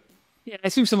out of it. Yeah, I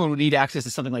assume someone would need access to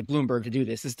something like Bloomberg to do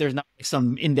this. There's not like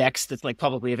some index that's like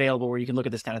publicly available where you can look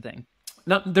at this kind of thing.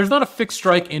 Now, there's not a fixed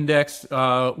strike index.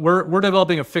 We're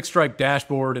developing a fixed strike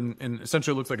dashboard, and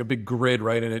essentially it looks like a big grid,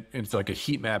 right? And it's like a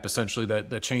heat map essentially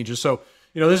that changes. So,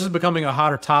 this is becoming a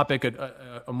hotter topic,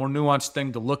 a more nuanced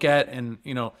thing to look at. And,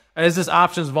 as this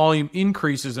options volume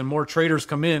increases and more traders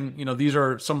come in, these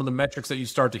are some of the metrics that you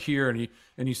start to hear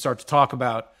and you start to talk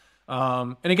about.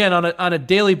 And again, on a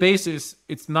daily basis,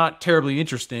 it's not terribly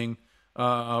interesting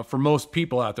for most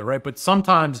people out there, right? But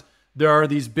sometimes there are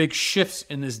these big shifts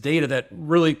in this data that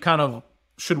really kind of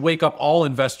should wake up all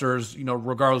investors,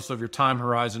 regardless of your time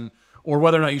horizon or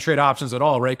whether or not you trade options at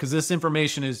all, right? Because this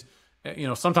information is,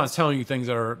 sometimes telling you things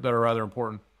that are rather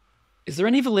important. Is there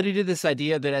any validity to this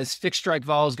idea that as fixed strike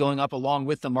vol is going up along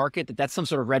with the market, that's some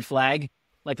sort of red flag,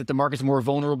 like that the market's more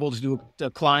vulnerable to do a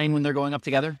decline when they're going up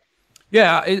together?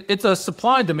 Yeah, it's a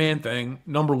supply demand thing,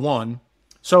 number one.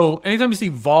 So anytime you see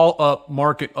vol up,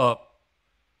 market up,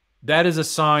 that is a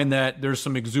sign that there's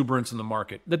some exuberance in the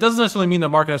market. That doesn't necessarily mean the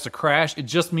market has to crash. It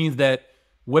just means that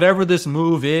whatever this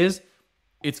move is,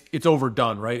 it's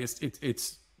overdone, right?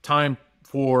 It's time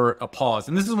for a pause.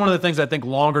 And this is one of the things I think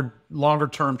longer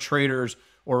term traders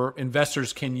or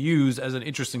investors can use as an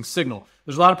interesting signal.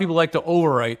 There's a lot of people like to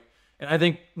overwrite, and I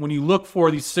think when you look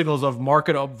for these signals of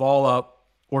market up, vol up,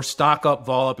 or stock up,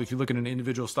 vol up, if you look at an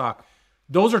individual stock,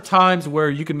 those are times where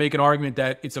you can make an argument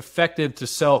that it's effective to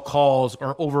sell calls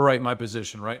or overwrite my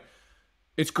position, right?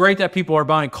 It's great that people are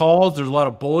buying calls. There's a lot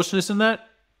of bullishness in that,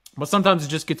 but sometimes it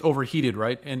just gets overheated,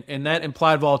 right? And that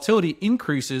implied volatility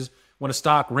increases when a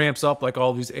stock ramps up, like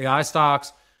all these AI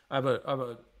stocks. I have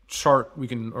a chart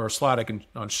or a slide I can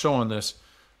show on this.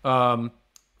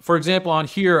 For example, on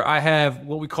here, I have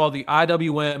what we call the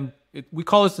IWM. We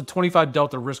call this the 25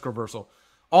 delta risk reversal.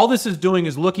 All this is doing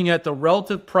is looking at the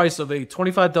relative price of a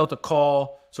 25 delta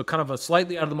call, so kind of a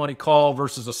slightly out of the money call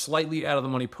versus a slightly out of the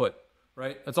money put,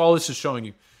 right? That's all this is showing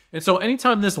you. And so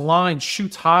anytime this line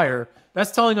shoots higher,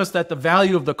 that's telling us that the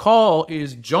value of the call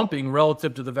is jumping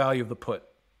relative to the value of the put,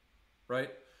 right?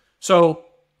 So,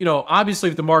 obviously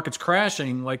if the market's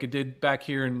crashing like it did back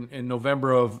here in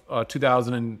November of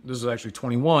 2000, and this is actually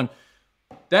 21,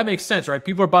 that makes sense, right?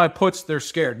 People are buying puts, they're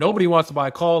scared. Nobody wants to buy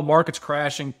a call. Market's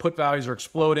crashing, put values are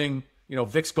exploding.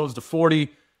 VIX goes to 40.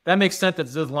 That makes sense that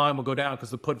this line will go down because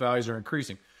the put values are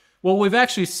increasing. Well, what we've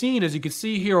actually seen, as you can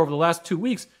see here over the last 2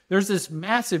 weeks, there's this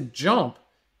massive jump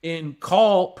in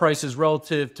call prices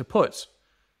relative to puts.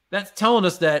 That's telling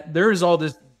us that there is all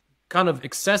this kind of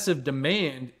excessive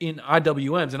demand in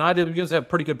IWMs, and IWMs have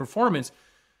pretty good performance.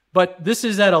 But this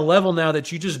is at a level now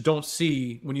that you just don't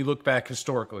see when you look back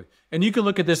historically. And you can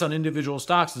look at this on individual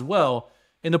stocks as well.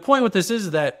 And the point with this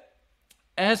is that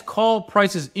as call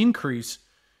prices increase,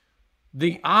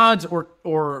 the odds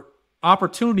or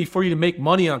opportunity for you to make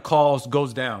money on calls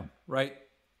goes down, right?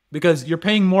 Because you're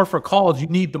paying more for calls. You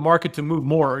need the market to move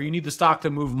more, or you need the stock to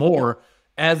move more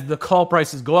as the call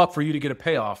prices go up for you to get a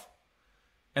payoff.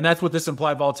 And that's what this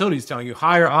implied volatility is telling you.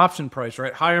 Higher option price,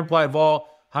 right? Higher implied vol,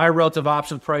 higher relative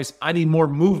option price. I need more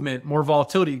movement, more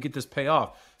volatility to get this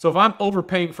payoff. So if I'm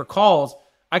overpaying for calls,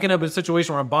 I can have a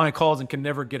situation where I'm buying calls and can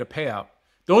never get a payout.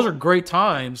 Those are great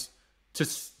times to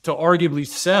arguably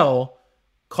sell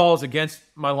calls against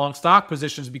my long stock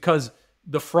positions because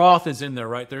the froth is in there,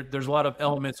 right? There's a lot of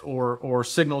elements or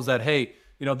signals that, hey,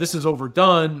 this is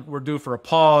overdone. We're due for a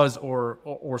pause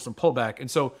or some pullback. And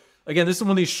so again, this is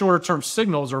one of these shorter term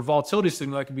signals or volatility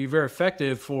signal that can be very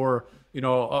effective for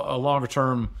a longer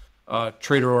term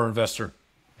trader or investor.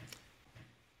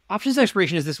 Options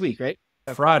expiration is this week, right?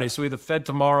 Friday. So we have the Fed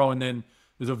tomorrow, and then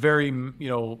there's a very a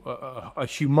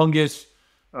humongous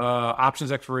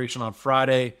options expiration on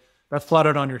Friday. That's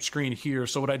plotted on your screen here.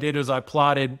 So what I did is I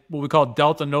plotted what we call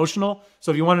delta notional.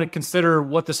 So if you wanted to consider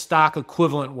what the stock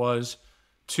equivalent was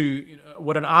to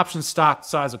what an option stock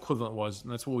size equivalent was,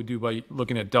 and that's what we do by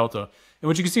looking at delta. And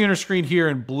what you can see on your screen here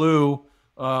in blue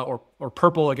or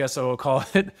purple, I guess I will call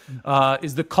it,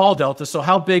 is the call delta. So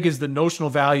how big is the notional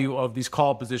value of these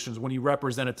call positions when you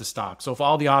represent it to stock? So if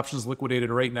all the options liquidated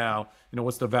right now,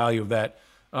 what's the value of that?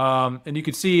 And you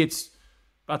can see it's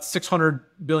about $600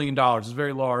 billion. It's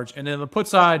very large. And then on the put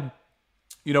side,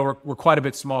 we're quite a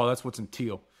bit smaller. That's what's in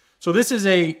teal. So this is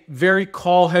a very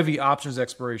call-heavy options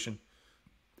expiration.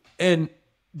 And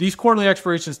these quarterly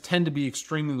expirations tend to be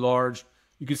extremely large.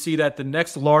 You can see that the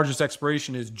next largest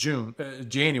expiration is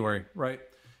January, right?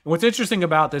 And what's interesting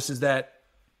about this is that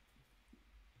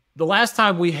the last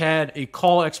time we had a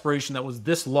call expiration that was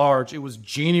this large, it was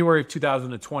January of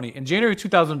 2020. And January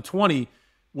 2020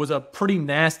 was a pretty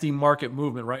nasty market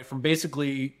movement, right? From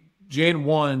basically Jan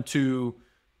 1 to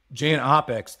Jan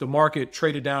OPEX, the market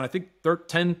traded down, I think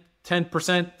 10%,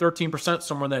 13%,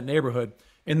 somewhere in that neighborhood.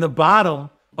 And the bottom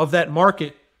of that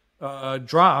market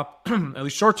drop, at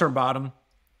least short-term bottom,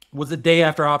 was the day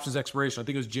after options expiration. I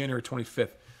think it was January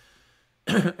 25th.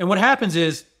 And what happens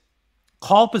is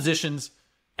call positions,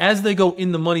 as they go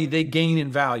in the money, they gain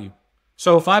in value.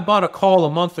 So if I bought a call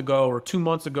a month ago or 2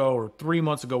 months ago or 3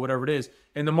 months ago, whatever it is,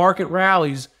 and the market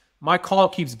rallies, my call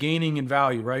keeps gaining in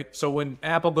value, right? So when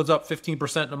Apple goes up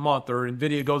 15% in a month or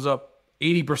NVIDIA goes up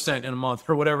 80% in a month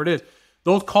or whatever it is,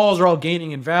 those calls are all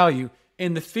gaining in value.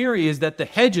 And the theory is that the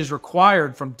hedges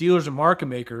required from dealers and market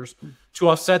makers to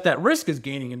offset that risk is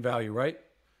gaining in value, right?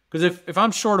 Because if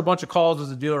I'm short a bunch of calls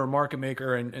as a dealer or market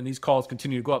maker and these calls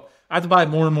continue to go up, I have to buy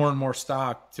more and more and more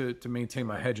stock to maintain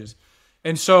my hedges.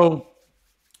 And so,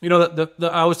 you know,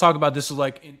 I always talk about this is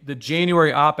like the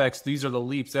January OPEX, these are the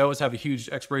leaps. They always have a huge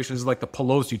expiration. This is like the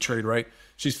Pelosi trade, right?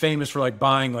 She's famous for like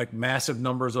buying like massive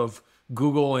numbers of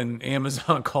Google and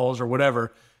Amazon calls or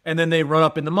whatever. And then they run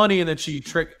up in the money and then she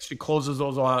closes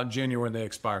those all out in January and they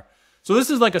expire. So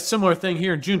this is like a similar thing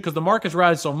here in June because the market's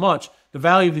rallied so much. The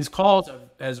value of these calls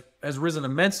has risen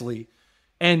immensely.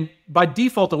 And by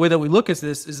default, the way that we look at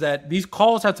this is that these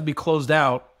calls have to be closed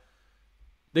out.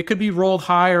 They could be rolled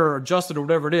higher or adjusted or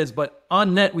whatever it is. But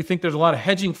on net, we think there's a lot of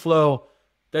hedging flow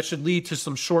that should lead to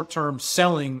some short-term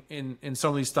selling in some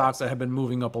of these stocks that have been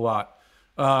moving up a lot.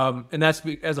 And that's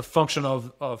as a function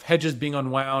of hedges being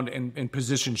unwound and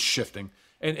positions shifting.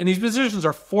 And these positions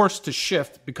are forced to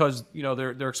shift because, you know,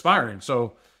 they're expiring.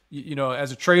 So, you know,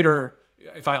 as a trader,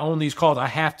 if I own these calls, I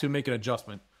have to make an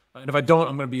adjustment. And if I don't,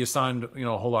 I'm going to be assigned, you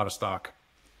know, a whole lot of stock.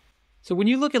 So when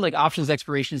you look at like options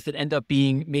expirations that end up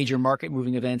being major market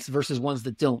moving events versus ones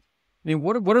that don't, I mean,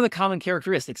 what are the common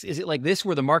characteristics? Is it like this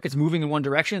where the market's moving in one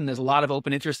direction and there's a lot of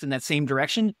open interest in that same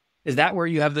direction? Is that where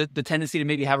you have the tendency to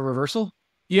maybe have a reversal?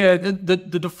 Yeah, the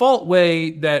default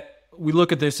way that we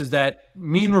look at this is that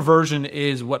mean reversion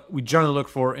is what we generally look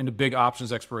for in the big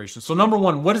options expiration. So number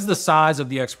one, what is the size of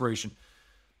the expiration?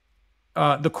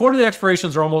 The quarterly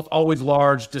expirations are almost always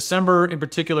large. December, in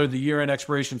particular, the year-end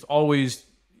expirations always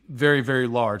very, very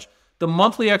large. The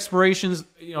monthly expirations,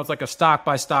 you know, it's like a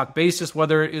stock-by-stock basis,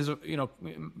 whether it is, you know,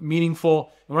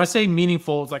 meaningful. And when I say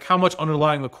meaningful, it's like how much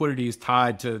underlying liquidity is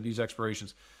tied to these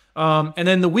expirations. And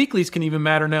then the weeklies can even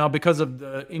matter now because of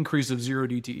the increase of 0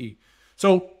 DTE.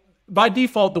 So by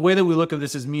default, the way that we look at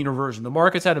this is mean reversion. The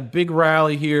market's had a big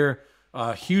rally here,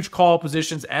 huge call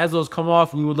positions. As those come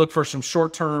off, we would look for some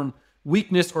short-term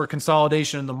weakness or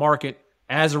consolidation in the market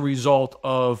as a result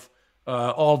of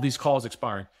all of these calls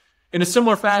expiring. In a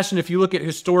similar fashion, if you look at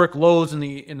historic lows in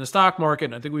the stock market,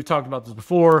 and I think we've talked about this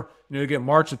before, you know, you get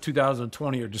March of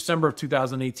 2020 or December of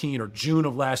 2018 or June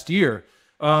of last year,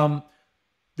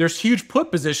 there's huge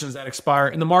put positions that expire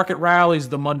and the market rallies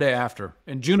the Monday after.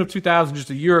 In June of 2000, just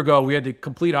a year ago, we had the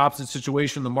complete opposite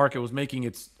situation. The market was making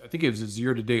I think it was its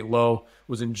year-to-date low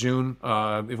was in June.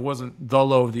 If it wasn't the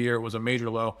low of the year, it was a major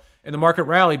low. And the market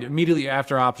rallied immediately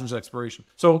after options expiration.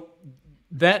 So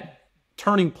that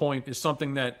turning point is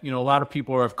something that, you know, a lot of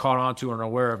people have caught on to and are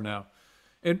aware of now.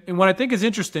 And what I think is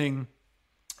interesting,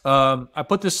 I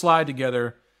put this slide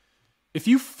together. If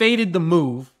you faded the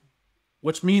move,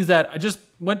 which means that I just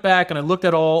went back and I looked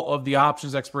at all of the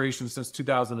options expirations since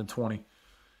 2020.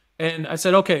 And I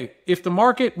said, okay, if the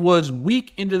market was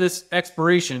weak into this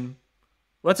expiration,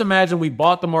 let's imagine we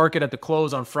bought the market at the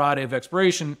close on Friday of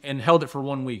expiration and held it for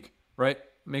 1 week, right?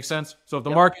 Makes sense? So if the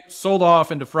market sold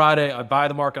off into Friday, I buy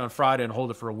the market on Friday and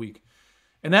hold it for a week.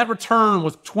 And that return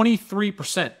was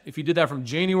 23% if you did that from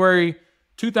January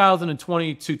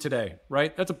 2020 to today,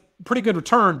 right? That's a pretty good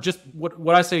return, just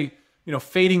what I say, you know,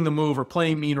 fading the move or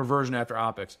playing mean reversion after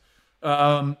OPEX.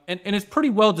 And it's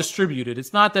pretty well distributed.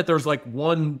 It's not that there's like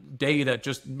one day that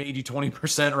just made you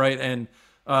 20%, right?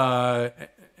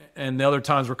 And the other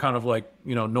times were kind of like,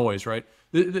 you know, noise, right?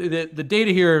 The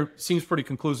data here seems pretty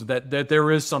conclusive that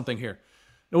there is something here.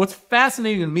 Now, what's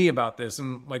fascinating to me about this,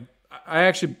 and like I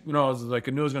actually, you know, I was like,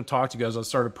 I knew I was going to talk to you guys. I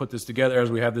started to put this together as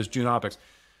we have this June OPEX.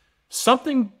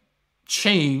 Something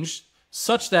changed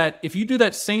such that if you do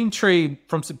that same trade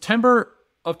from September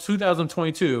of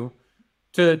 2022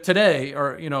 to today,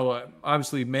 or, you know,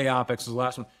 obviously May OPEX is the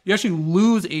last one, you actually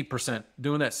lose 8%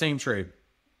 doing that same trade.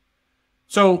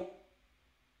 So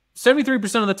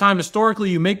 73% of the time, historically,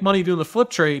 you make money doing the flip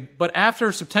trade, but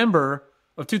after September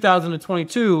of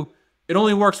 2022, it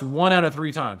only works 1 out of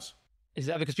 3 times. Is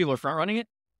that because people are front running it?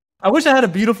 I wish I had a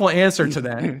beautiful answer to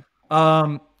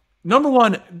that. Number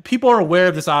one, people are aware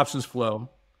of this options flow.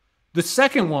 The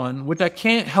second one, which I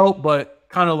can't help but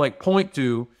kind of like point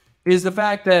to, is the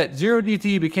fact that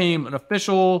 0DT became an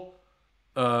official,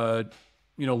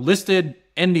 listed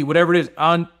ending, whatever it is,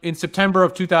 in September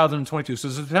of 2022. So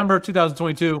September of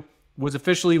 2022 was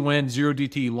officially when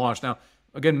 0DT launched. Now,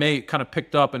 again, May kind of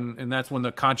picked up, and that's when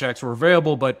the contracts were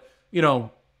available. But,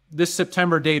 this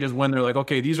September date is when they're like,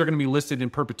 okay, these are going to be listed in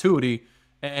perpetuity.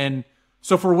 And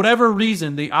so for whatever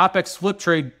reason, the OPEX flip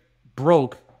trade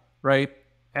broke, right,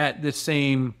 at the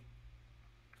same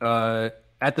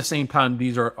time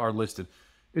these are listed.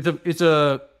 There's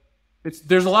a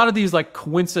lot of these like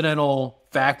coincidental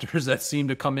factors that seem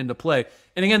to come into play.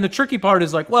 And again, the tricky part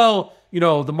is like, well,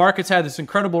 the market's had this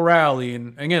incredible rally,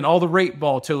 and again, all the rate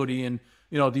volatility and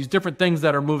these different things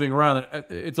that are moving around.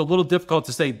 It's a little difficult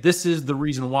to say this is the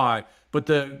reason why, but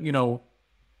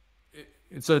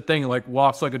it's a thing like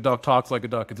walks like a duck, talks like a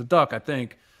duck. It's a duck, I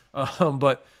think.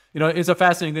 But it's a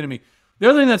fascinating thing to me. The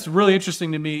other thing that's really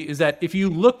interesting to me is that if you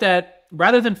looked at,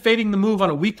 rather than fading the move on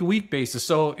a week-to-week basis,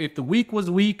 so if the week was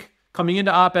weak coming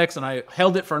into OPEX and I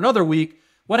held it for another week,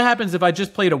 what happens if I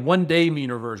just played a one-day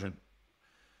mean reversion?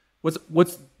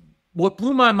 What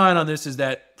blew my mind on this is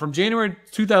that from January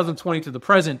 2020 to the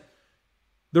present,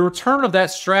 the return of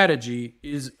that strategy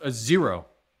is a zero,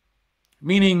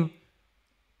 meaning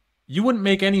you wouldn't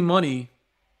make any money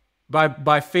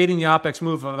by fading the OPEX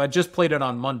move if I just played it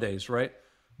on Mondays, right?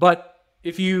 But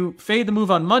if you fade the move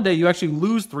on Monday, you actually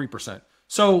lose 3%.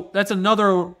 So that's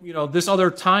another, this other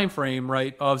time frame,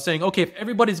 right, of saying, okay, if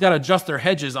everybody's got to adjust their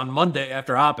hedges on Monday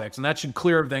after OPEX, and that should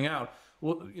clear everything out.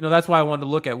 Well, that's why I wanted to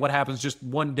look at what happens just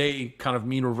one day kind of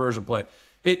mean reversion play.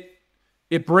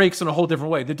 It breaks in a whole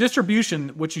different way. The distribution,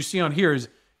 which you see on here, is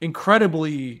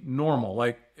incredibly normal.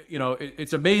 Like,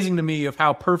 it's amazing to me of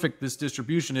how perfect this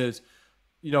distribution is,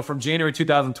 from January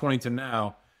 2020 to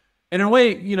now. And in a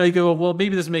way, you go, well,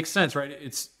 maybe this makes sense, right?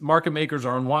 It's market makers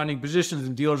are unwinding positions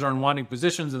and dealers are unwinding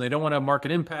positions, and they don't want to have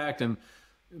market impact. And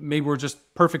maybe we're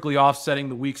just perfectly offsetting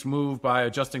the week's move by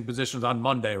adjusting positions on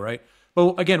Monday, right?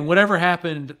 But again, whatever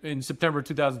happened in September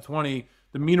 2020,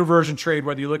 the mean reversion trade,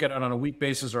 whether you look at it on a week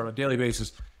basis or on a daily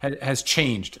basis, has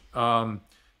changed.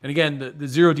 And again, the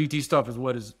 0DT stuff is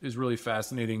what is really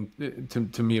fascinating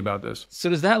to me about this. So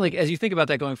does that, like, as you think about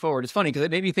that going forward, it's funny because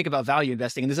it made me think about value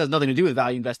investing, and this has nothing to do with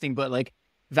value investing, but like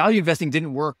value investing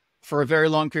didn't work for a very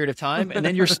long period of time. And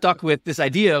then you're stuck with this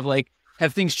idea of like,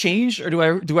 have things changed, or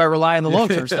do I rely on the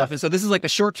long-term stuff? And so this is like a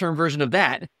short-term version of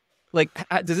that. Like,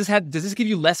 does this give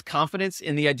you less confidence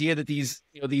in the idea that these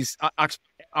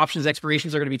options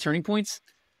expirations are going to be turning points?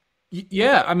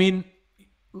 Yeah. I mean,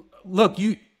 look,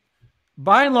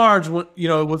 by and large, it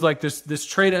was like this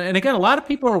trade. And again, a lot of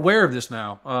people are aware of this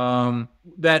now,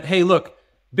 that, hey, look,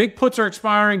 big puts are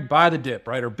expiring, buy the dip,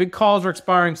 right? Or big calls are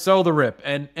expiring, sell the rip.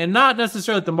 And not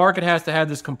necessarily that the market has to have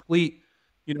this complete,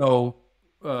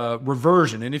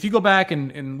 reversion. And if you go back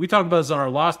and we talked about this on our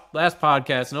last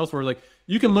podcast and elsewhere, like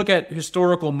you can look at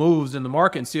historical moves in the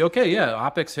market and see, okay, yeah,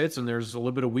 OPEX hits and there's a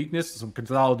little bit of weakness, some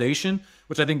consolidation,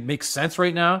 which I think makes sense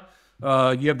right now.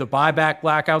 You have the buyback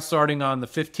blackout starting on the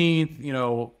 15th.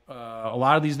 A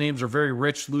lot of these names are very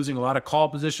rich, losing a lot of call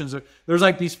positions. There's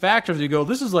like these factors you go,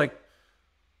 this is like,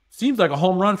 seems like a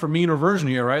home run for mean reversion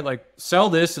here, right? Like sell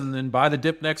this and then buy the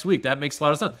dip next week. That makes a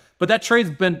lot of sense. But that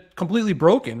trade's been completely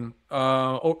broken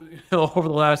over the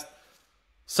last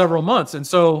several months. And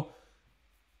so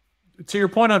to your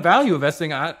point on value investing,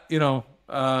 how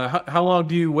long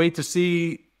do you wait to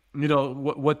see,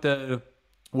 what the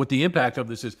impact of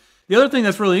this is? The other thing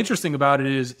that's really interesting about it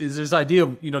is this idea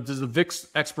of, does the VIX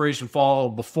expiration fall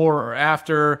before or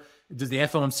after? Does the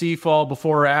FOMC fall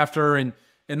before or after? And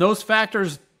those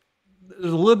factors,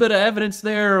 there's a little bit of evidence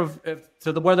there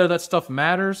whether that stuff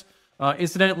matters.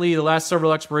 Incidentally, the last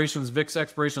several expirations, VIX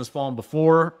expiration has fallen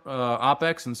before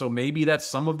OPEX, and so maybe that's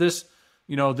some of this.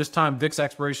 This time VIX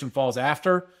expiration falls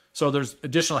after, so there's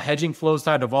additional hedging flows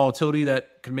tied to volatility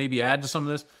that could maybe add to some of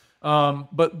this.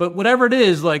 But whatever it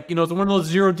is, like, it's one of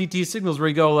those 0DT signals where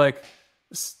you go like,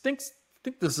 think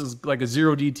this is like a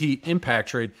 0DT impact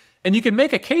trade. And you can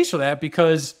make a case for that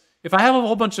because if I have a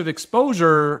whole bunch of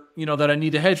exposure, that I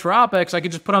need to hedge for OPEX, I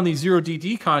could just put on these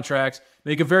 0DT contracts,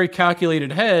 make a very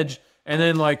calculated hedge, and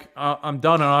then like, I'm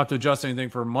done. I don't have to adjust anything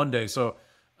for Monday. So,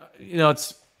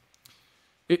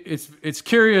 it's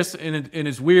curious and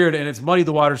it's weird and it's muddy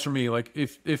the waters for me. Like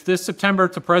if this September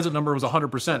to present number was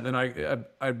 100%, then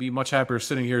I'd be much happier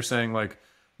sitting here saying like,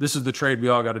 this is the trade we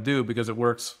all got to do because it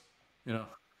works,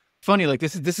 Funny, like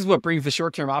this is what brings the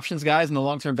short-term options guys and the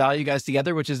long-term value guys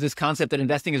together, which is this concept that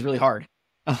investing is really hard.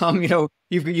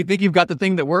 You think you've got the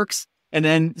thing that works and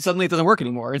then suddenly it doesn't work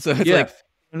anymore. And so it's like,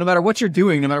 no matter what you're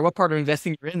doing, no matter what part of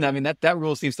investing you're in, I mean, that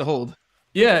rule seems to hold.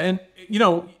 Yeah. And,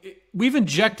 we've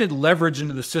injected leverage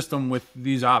into the system with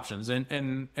these options.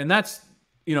 And that's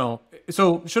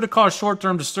So should it cause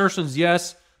short-term distortions?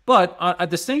 Yes. But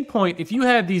at the same point, if you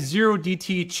have these zero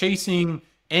DT chasing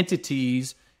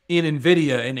entities in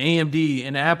NVIDIA and AMD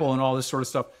and Apple and all this sort of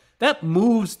stuff, that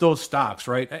moves those stocks,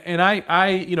 right?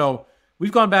 And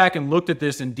we've gone back and looked at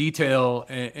this in detail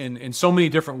and in so many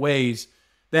different ways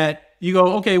that you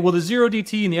go, okay, well, the zero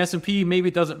DT and the S&P, maybe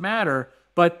it doesn't matter.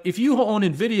 But if you own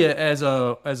NVIDIA as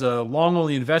a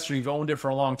long-only investor, you've owned it for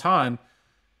a long time,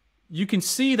 you can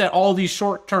see that all these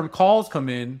short-term calls come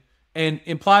in and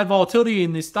implied volatility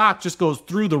in the stock just goes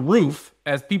through the roof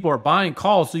as people are buying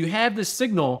calls. So you have this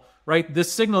signal, right?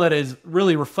 This signal that is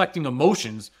really reflecting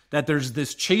emotions, that there's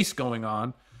this chase going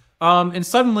on. And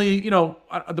suddenly,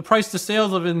 the price to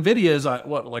sales of NVIDIA is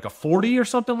like a 40 or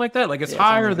something like that. Like it's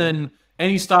higher than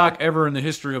any stock ever in the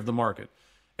history of the market.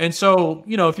 And so,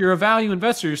 if you're a value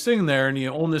investor, you're sitting there and you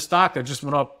own this stock that just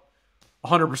went up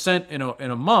 100%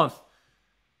 in a month.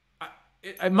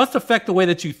 It must affect the way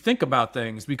that you think about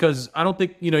things, because I don't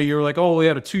think, you're like, oh, we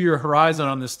had a 2-year horizon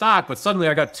on this stock, but suddenly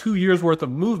I got 2 years worth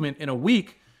of movement in a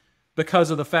week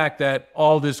because of the fact that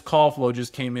all this call flow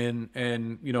just came in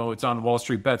and, it's on Wall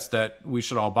Street bets that we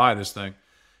should all buy this thing.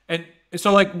 And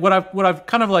so like what I've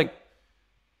kind of like,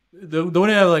 the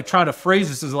way I like try to phrase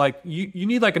this is like, you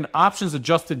need like an options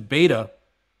adjusted beta.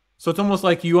 So it's almost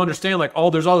like you understand like,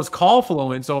 oh, there's all this call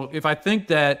flow in. So if I think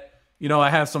that,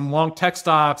 I have some long tech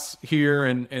stocks here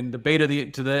and the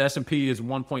beta to the S&P is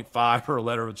 1.5 per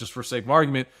letter, just for sake of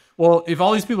argument. Well, if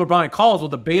all these people are buying calls, well,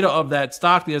 the beta of that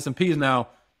stock, the S&P, is now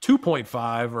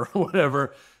 2.5 or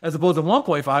whatever, as opposed to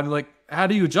 1.5. Like, how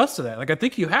do you adjust to that? Like, I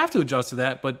think you have to adjust to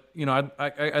that, but,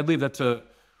 I'd leave that to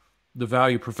the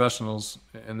value professionals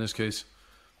in this case.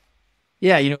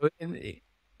 Yeah, NVIDIA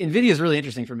is really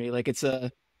interesting for me. Like, it's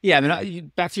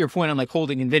back to your point on like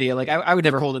holding NVIDIA, like I would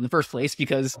never hold it in the first place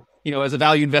because, as a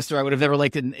value investor, I would have never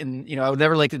liked it I would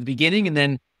never liked it at the beginning. And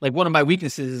then like one of my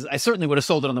weaknesses, I certainly would have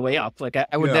sold it on the way up. Like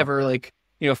I would never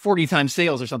 40 times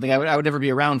sales or something. I would never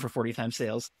be around for 40 times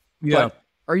sales. Yeah. But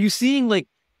are you seeing like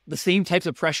the same types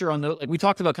of pressure on like we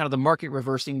talked about kind of the market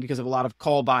reversing because of a lot of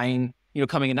call buying,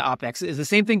 coming into OPEX. Is the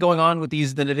same thing going on with the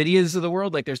NVIDIAs of the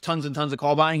world? Like there's tons and tons of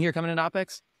call buying here coming into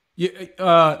OPEX?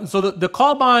 Yeah, so the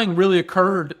call buying really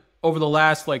occurred over the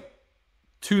last like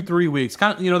 2-3 weeks.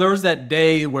 Kind of, there was that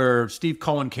day where Steve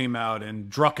Cohen came out and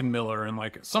Druckenmiller and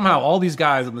like somehow all these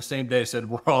guys on the same day said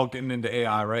we're all getting into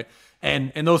AI, right?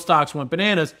 And those stocks went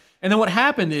bananas. And then what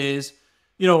happened is,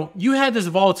 you had this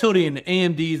volatility in the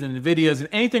AMDs and NVIDIAs and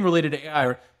anything related to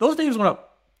AI. Those names went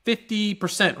up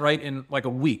 50%, right, in like a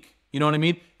week. You know what I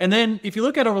mean? And then if you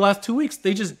look at over the last 2 weeks,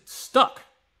 they just stuck.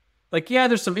 Like, yeah,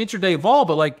 there's some intraday vol,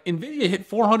 but like NVIDIA hit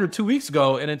 400 2 weeks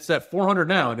ago and it's at 400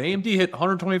 now. And AMD hit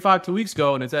 125 2 weeks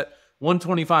ago and it's at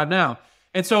 125 now.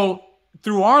 And so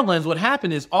through our lens, what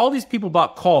happened is all these people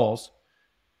bought calls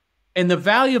and the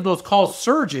value of those calls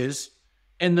surges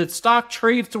and the stock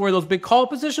trades to where those big call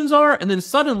positions are. And then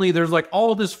suddenly there's like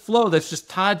all this flow that's just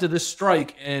tied to this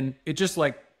strike and it just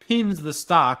like pins the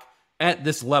stock at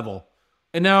this level.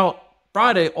 And now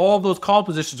Friday, all of those call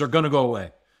positions are going to go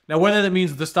away. Now, whether that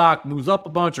means the stock moves up a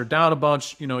bunch or down a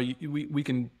bunch, we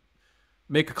can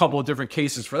make a couple of different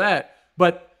cases for that.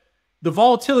 But the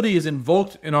volatility is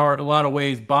invoked in a lot of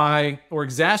ways by or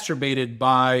exacerbated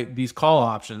by these call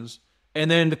options.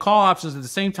 And then the call options at the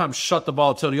same time shut the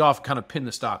volatility off and kind of pin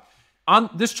the stock. On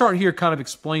this chart here kind of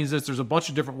explains this. There's a bunch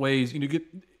of different ways.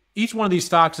 Each one of these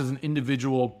stocks is an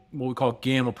individual, what we call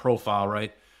gamma profile,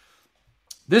 right?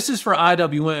 This is for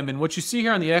IWM, and what you see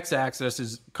here on the x-axis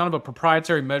is kind of a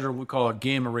proprietary measure we call a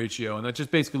gamma ratio, and that just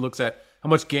basically looks at how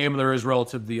much gamma there is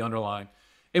relative to the underlying.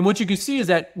 And what you can see is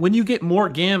that when you get more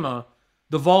gamma,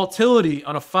 the volatility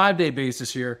on a 5-day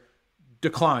basis here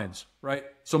declines, right?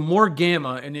 So more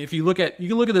gamma, and if you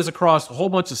can look at this across a whole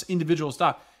bunch of individual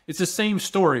stock, it's the same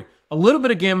story. A little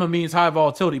bit of gamma means high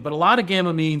volatility, but a lot of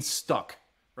gamma means stuck,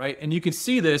 right? And you can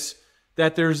see this,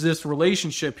 that there's this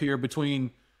relationship here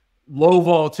between low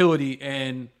volatility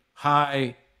and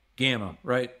high gamma,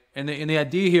 right? And the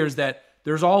idea here is that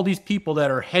there's all these people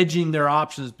that are hedging their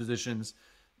options positions,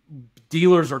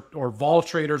 dealers or vol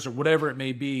traders or whatever it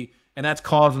may be, and that's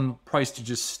causing price to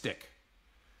just stick.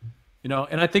 And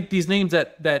I think these names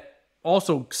that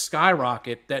also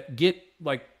skyrocket, that get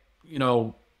like,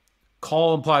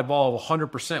 call implied vol of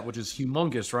 100%, which is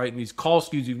humongous, right? And these call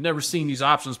skews, you've never seen these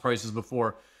options prices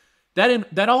before.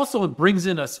 That also brings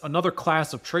in another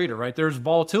class of trader, right? There's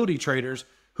volatility traders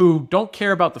who don't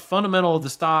care about the fundamental of the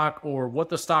stock or what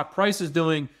the stock price is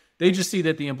doing. They just see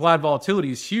that the implied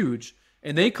volatility is huge,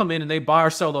 and they come in and they buy or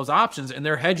sell those options, and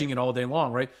they're hedging it all day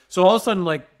long, right? So all of a sudden,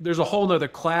 like, there's a whole other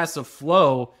class of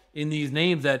flow in these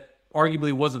names that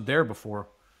arguably wasn't there before.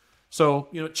 So,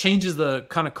 it changes the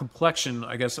kind of complexion,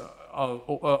 I guess,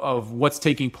 of what's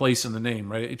taking place in the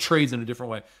name, right? It trades in a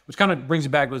different way, which kind of brings you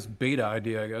back to this beta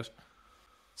idea, I guess.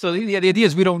 So the idea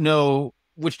is we don't know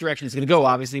which direction it's going to go,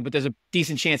 obviously, but there's a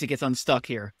decent chance it gets unstuck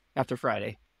here after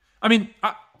Friday. I mean,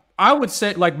 I would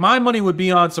say, like, my money would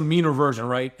be on some mean reversion,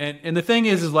 right? And the thing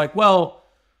is like, well,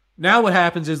 now what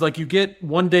happens is, like, you get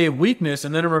one day of weakness,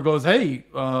 and then everyone goes, hey,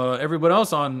 everyone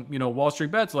else on, Wall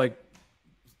Street Bets, like,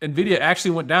 NVIDIA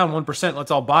actually went down 1%. Let's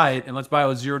all buy it, and let's buy it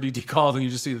with 0 DT calls, and you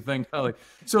just see the thing.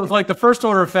 So it's like the first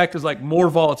order effect is like more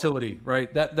volatility,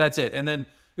 right? That's it. And then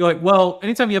you're like, well,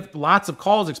 anytime you have lots of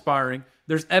calls expiring,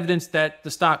 there's evidence that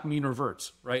the stock mean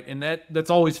reverts, right? And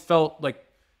that's always felt like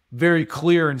very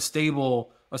clear and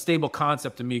stable, a stable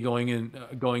concept to me going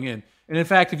in. And in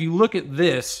fact, if you look at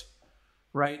this,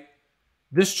 right,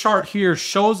 this chart here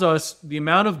shows us the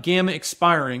amount of gamma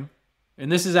expiring,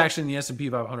 and this is actually in the S&P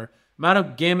 500, amount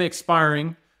of gamma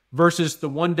expiring versus the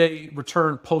one-day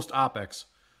return post-OPEX.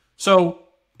 So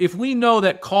if we know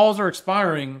that calls are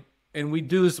expiring, and we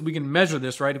do this, we can measure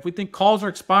this, right? If we think calls are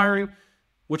expiring,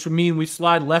 which would mean we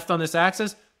slide left on this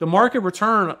axis, the market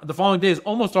return the following day is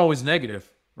almost always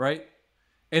negative, right?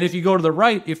 And if you go to the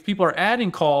right, if people are adding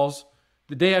calls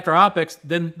the day after OPEX,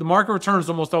 then the market return is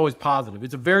almost always positive.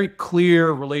 It's a very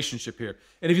clear relationship here.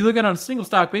 And if you look at it on a single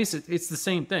stock basis, it's the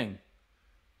same thing.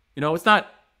 It's not,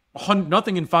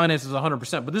 nothing in finance is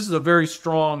 100%, but this is a very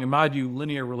strong, in my view,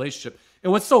 linear relationship.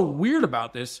 And what's so weird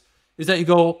about this is that you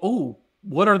go, oh,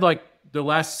 what are like the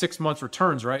last 6 months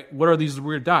returns, right? What are these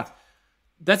weird dots?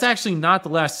 That's actually not the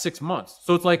last 6 months.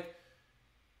 So it's like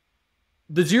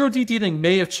the 0 DT thing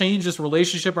may have changed this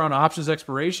relationship around options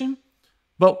expiration,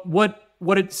 but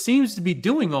what it seems to be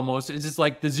doing almost is it's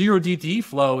like the 0 DTE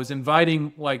flow is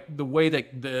inviting like the way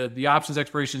that the options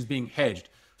expiration is being hedged.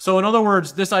 So in other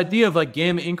words, this idea of like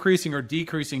gamma increasing or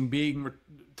decreasing being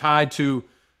tied to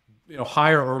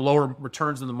higher or lower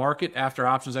returns in the market after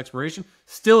options expiration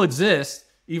still exists,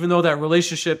 even though that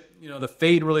relationship, the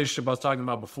fade relationship I was talking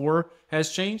about before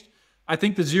has changed. I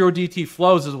think the 0 DT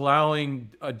flows is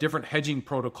allowing a different hedging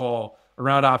protocol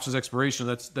around options expiration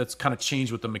that's kind of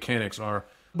changed what the mechanics are.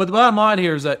 But the bottom line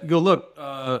here is that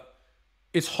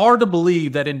it's hard to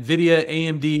believe that NVIDIA,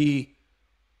 AMD,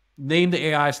 name the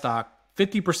AI stock,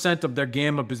 50% of their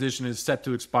gamma position is set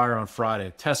to expire on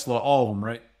Friday. Tesla, all of them,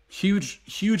 right?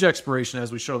 Huge expiration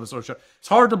as we show this. It's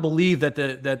hard to believe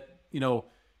that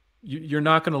you're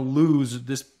not going to lose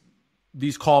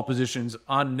these call positions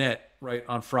on net, right,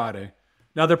 on Friday.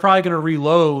 Now they're probably going to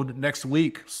reload next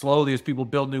week slowly as people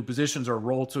build new positions or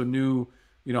roll to a new,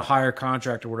 higher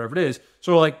contract or whatever it is.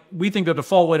 So like we think the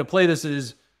default way to play this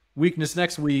is weakness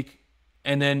next week,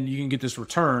 and then you can get this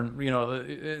return,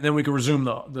 then we can resume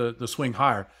the swing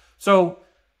higher. So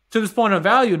to this point on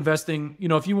value investing,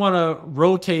 if you want to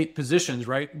rotate positions,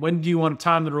 right? When do you want to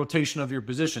time the rotation of your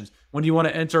positions? When do you want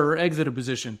to enter or exit a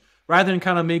position? Rather than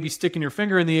kind of maybe sticking your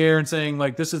finger in the air and saying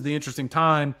like, this is the interesting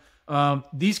time.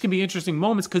 These can be interesting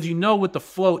moments because what the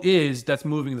flow is that's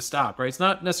moving the stock, right? It's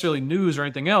not necessarily news or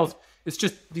anything else. It's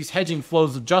just these hedging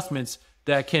flows adjustments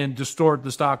that can distort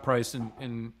the stock price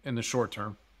in the short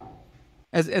term.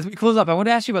 As we close up, I want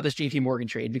to ask you about this JP Morgan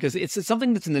trade because it's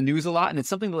something that's in the news a lot, and it's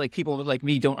something that like people like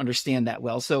me don't understand that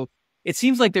well. So it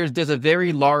seems like there's a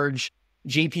very large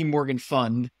JP Morgan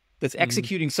fund that's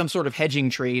executing some sort of hedging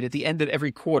trade at the end of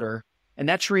every quarter, and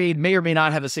that trade may or may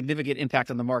not have a significant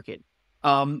impact on the market.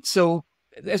 So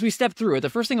as we step through it, the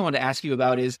first thing I want to ask you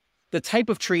about is the type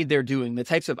of trade they're doing, the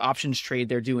types of options trade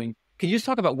they're doing. Can you just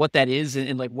talk about what that is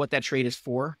and like what that trade is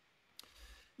for?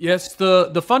 Yes,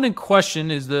 the fund in question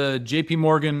is the JP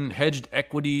Morgan Hedged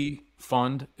Equity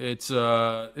Fund. Its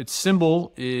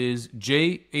symbol is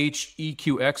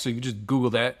JHEQX, so you can just Google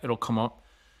that. It'll come up.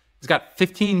 It's got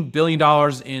 $15 billion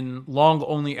in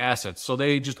long-only assets, so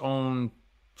they just own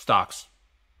stocks.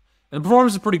 And the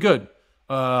performance is pretty good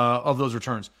of those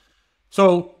returns.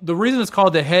 So the reason it's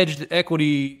called the Hedged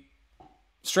Equity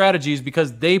Strategy is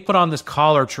because they put on this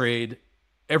collar trade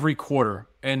every quarter,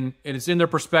 and it's in their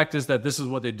prospectus that this is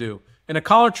what they do. And a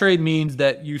collar trade means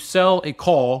that you sell a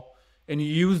call and you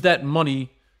use that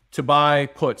money to buy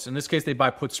puts. In this case, they buy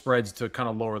put spreads to kind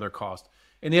of lower their cost.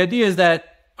 And the idea is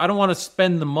that I don't want to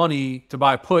spend the money to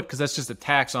buy a put because that's just a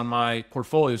tax on my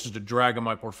portfolio. It's just a drag on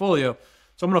my portfolio.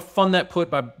 So I'm going to fund that put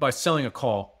by selling a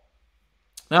call.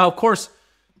 Now, of course,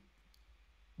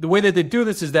 the way that they do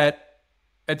this is that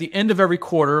at the end of every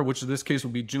quarter, which in this case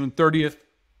will be June 30th,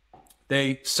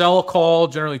 they sell a call,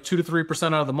 generally 2 to 3%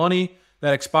 out of the money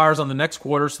that expires on the next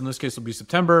quarter. So in this case, it'll be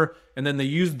September. And then they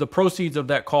use the proceeds of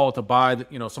that call to buy,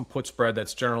 some put spread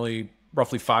that's generally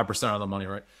roughly 5% of the money,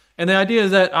 right? And the idea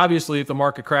is that obviously if the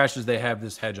market crashes, they have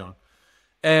this hedge on.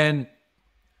 And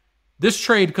this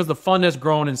trade, because the fund has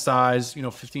grown in size,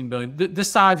 15 billion.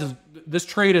 This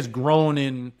trade has grown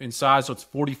in size, so it's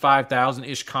 45,000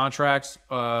 ish contracts.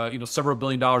 Several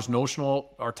 $billion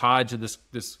notional are tied to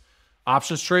this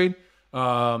options trade,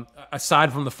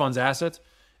 aside from the fund's assets.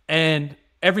 And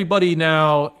everybody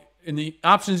now in the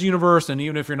options universe, and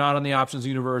even if you're not in the options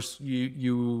universe,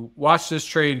 you watch this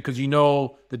trade because you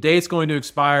know the day it's going to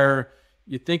expire.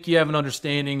 You think you have an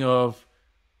understanding of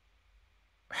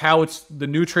how the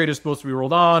new trade is supposed to be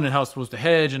rolled on and how it's supposed to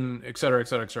hedge, and et cetera, et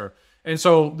cetera, et cetera. And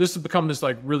so this has become this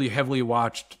like really heavily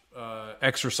watched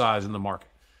exercise in the market,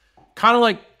 kind of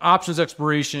like options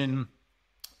expiration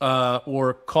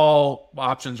or call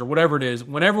options or whatever it is.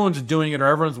 When everyone's doing it or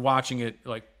everyone's watching it,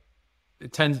 like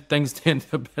things tend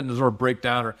to sort of break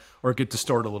down or get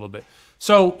distorted a little bit.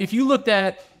 So if you looked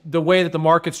at the way that the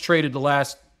market's traded the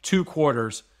last 2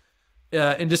 quarters,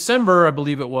 in December, I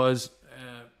believe it was,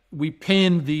 we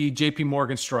pinned the JP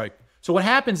Morgan strike. So what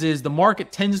happens is the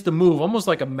market tends to move almost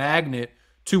like a magnet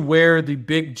to where the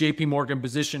big JP Morgan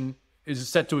position is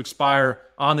set to expire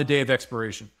on the day of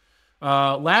expiration.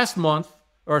 Last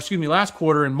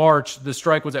quarter in March, the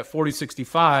strike was at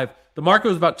 40.65. The market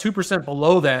was about 2%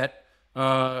 below that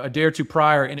a day or two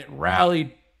prior, and it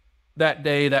rallied that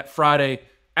day, that Friday,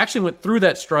 actually went through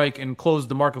that strike and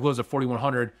the market closed at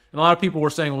 4,100. And a lot of people were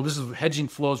saying, well, this is hedging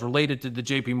flows related to the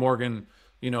JP Morgan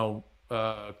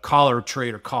collar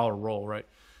trade or collar roll, right?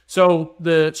 So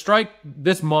the strike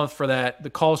this month for that, the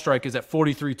call strike is at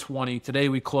 43.20. Today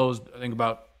we closed, I think,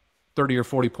 about 30 or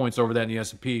 40 points over that in the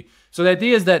S&P. So the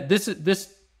idea is that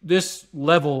this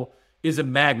level is a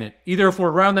magnet. Either if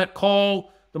we're around that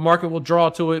call, the market will draw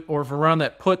to it, or if we're around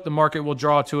that put, the market will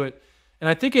draw to it. And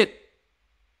I think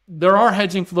there are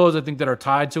hedging flows, I think, that are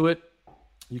tied to it.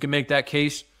 You can make that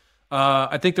case.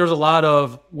 I think there's a lot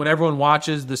of, when everyone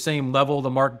watches the same level, the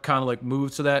market kind of like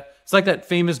moves to that. It's like that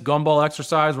famous gumball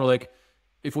exercise where like,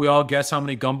 if we all guess how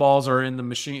many gumballs are in the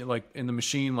machine,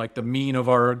 like the mean of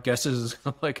our guesses,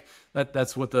 like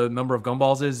that's what the number of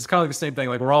gumballs is. It's kind of like the same thing.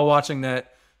 Like we're all watching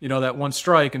that, that one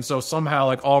strike. And so somehow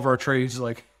like all of our trades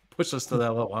like push us to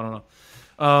that level. I don't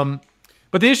know.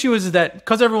 But the issue is that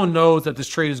because everyone knows that this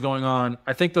trade is going on,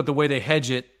 I think that the way they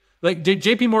hedge it, like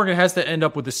JP Morgan has to end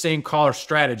up with the same collar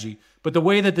strategy, but the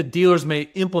way that the dealers may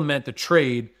implement the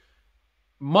trade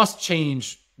must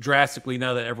change drastically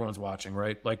now that everyone's watching,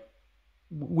 right? Like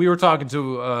we were talking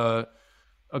to a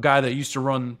guy that used to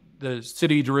run the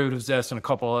City Derivatives desk and a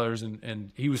couple others,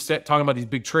 and he was talking about these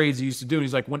big trades he used to do. And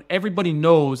he's like, when everybody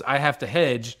knows I have to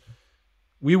hedge,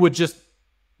 we would just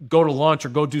go to lunch or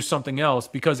go do something else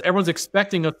because everyone's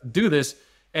expecting us to do this.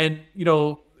 And,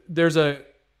 there's a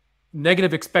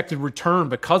negative expected return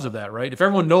because of that, right? If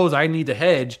everyone knows I need to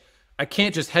hedge, I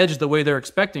can't just hedge the way they're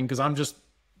expecting because I'm just,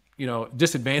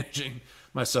 disadvantaging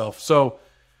myself. So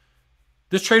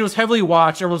this trade was heavily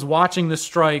watched. Everyone's watching this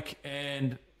strike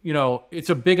and, it's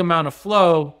a big amount of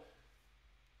flow.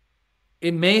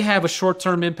 It may have a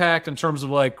short-term impact in terms of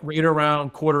like right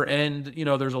around quarter end.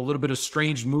 There's a little bit of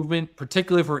strange movement,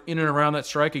 particularly if we're in and around that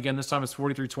strike. Again, this time it's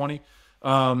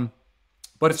 43.20.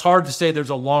 But it's hard to say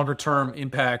there's a longer-term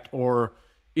impact or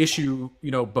issue,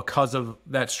 because of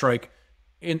that strike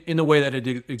in the way that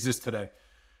it exists today.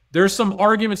 There's some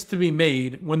arguments to be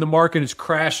made when the market is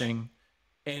crashing,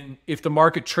 and if the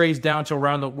market trades down to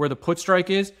around where the put strike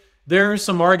is, there are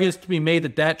some arguments to be made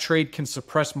that trade can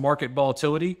suppress market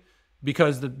volatility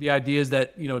because the idea is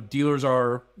that, dealers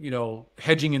are,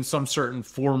 hedging in some certain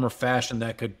form or fashion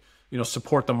that could,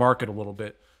 support the market a little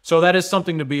bit. So that is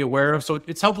something to be aware of. So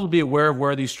it's helpful to be aware of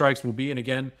where these strikes will be. And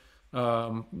again,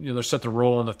 they're set to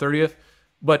roll on the 30th.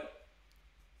 But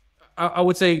I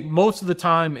would say most of the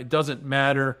time it doesn't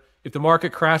matter. If the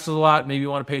market crashes a lot, maybe you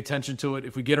want to pay attention to it.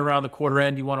 If we get around the quarter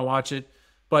end, you want to watch it.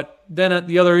 But then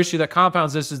the other issue that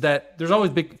compounds this is that there's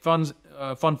always big fund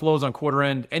flows on quarter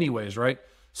end anyways, right?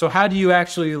 So how do you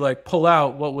actually like pull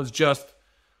out what was just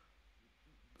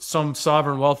some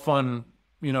sovereign wealth fund,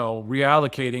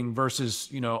 reallocating versus,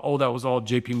 that was all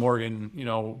JP Morgan,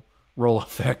 roll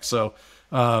effect. So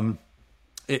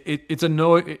it's a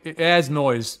noise. It adds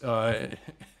noise at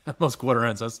most quarter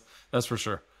ends. That's for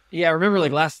sure. Yeah, I remember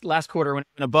like last quarter when it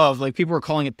went above, like people were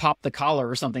calling it pop the collar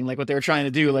or something, like what they were trying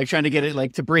to do, like trying to get it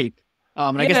like to break.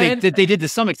 And I guess they did to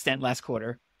some extent last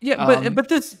quarter. Yeah, but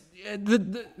this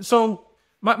so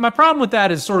my problem with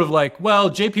that is sort of like, well,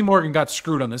 JP Morgan got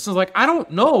screwed on this. It's like, I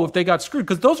don't know if they got screwed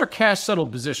because those are cash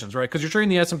settled positions, right? Because you're trading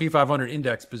the S&P 500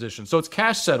 index position. So it's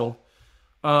cash settled.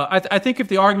 I think if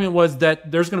the argument was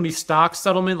that there's going to be stock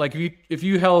settlement, like if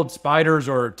you held Spiders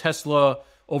or Tesla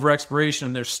over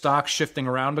expiration, there's stock shifting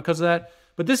around because of that.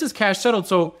 But this is cash settled.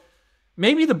 So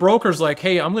maybe the broker's like,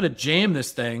 hey, I'm going to jam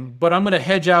this thing, but I'm going to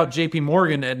hedge out JP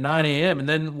Morgan at 9 a.m. And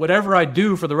then whatever I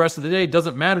do for the rest of the day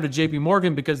doesn't matter to JP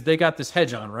Morgan because they got this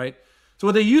hedge on, right? So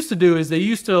what they used to do is they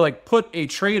used to like put a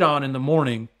trade on in the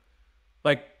morning.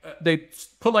 Like they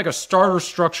put like a starter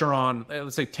structure on,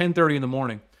 let's say 10:30 in the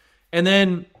morning. And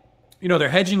then, they're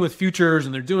hedging with futures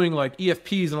and they're doing like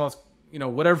EFPs and all this,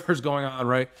 whatever's going on,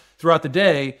 right, throughout the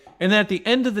day. And then at the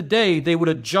end of the day, they would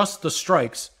adjust the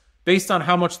strikes based on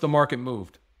how much the market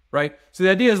moved, right? So the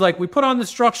idea is like we put on the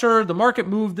structure, the market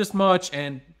moved this much,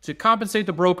 and to compensate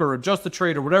the broker or adjust the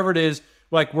trade or whatever it is,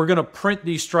 like we're going to print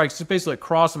these strikes, just basically like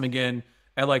cross them again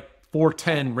at like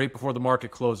 4:10 right before the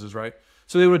market closes, right?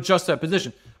 So they would adjust that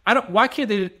position. Why can't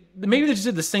they, maybe they just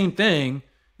did the same thing.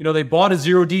 They bought a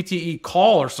 0 DTE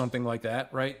call or something like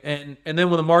that, right? And then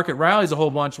when the market rallies a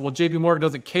whole bunch, well, JP Morgan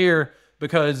doesn't care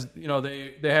because,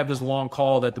 they have this long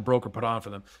call that the broker put on for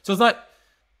them. So it's not,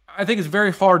 I think it's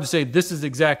very hard to say this is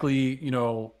exactly,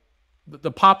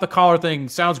 the pop the collar thing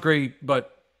sounds great,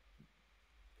 but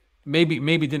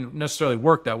maybe didn't necessarily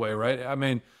work that way, right? I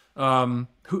mean,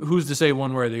 who's to say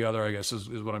one way or the other, I guess is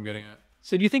what I'm getting at.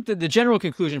 So do you think that the general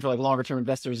conclusion for like longer term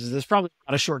investors is there's probably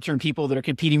a lot of short term people that are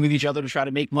competing with each other to try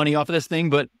to make money off of this thing,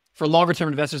 but for longer term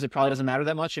investors, it probably doesn't matter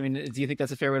that much? I mean, do you think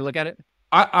that's a fair way to look at it?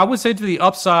 I would say to the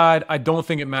upside, I don't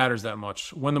think it matters that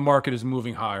much when the market is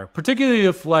moving higher, particularly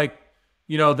if like,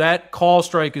 that call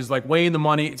strike is like way in the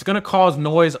money. It's going to cause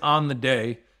noise on the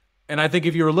day. And I think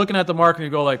if you were looking at the market and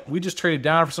you go like, we just traded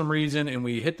down for some reason and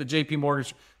we hit the JP Morgan,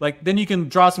 like then you can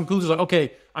draw some conclusions like,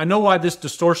 okay, I know why this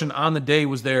distortion on the day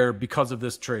was there because of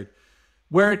this trade.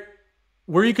 Where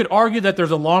you could argue that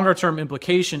there's a longer term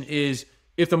implication is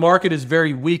if the market is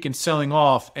very weak and selling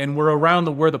off and we're around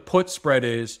where the put spread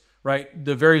is, right?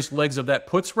 The various legs of that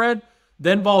put spread,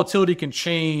 then volatility can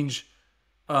change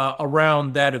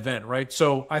around that event, right?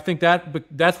 So I think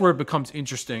that's where it becomes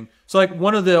interesting. So like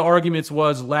one of the arguments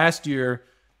was last year,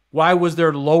 why was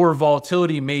there lower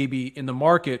volatility maybe in the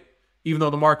market, even though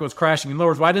the market was crashing in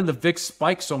lowers? Why didn't the VIX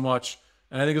spike so much?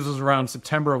 And I think this was around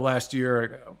September of last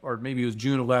year, or maybe it was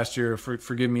June of last year.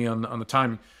 Forgive me on the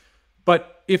timing.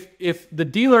 But if the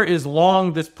dealer is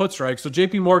long this put strike, so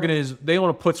JP Morgan they own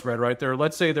a put spread, right?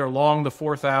 Let's say they're long the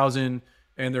 4,000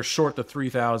 and they're short the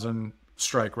 3,000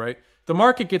 strike, right? The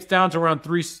market gets down to around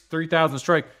 3,000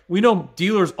 strike. We know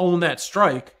dealers own that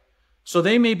strike, so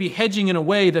they may be hedging in a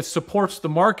way that supports the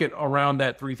market around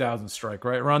that 3,000 strike,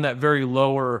 right? Around that very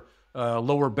lower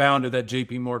bound of that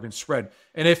JP Morgan spread.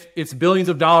 And if it's billions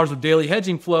of dollars of daily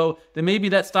hedging flow, then maybe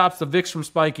that stops the VIX from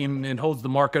spiking and holds the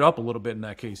market up a little bit in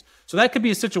that case. So that could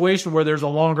be a situation where there's a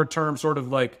longer term sort of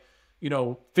like,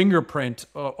 fingerprint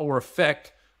or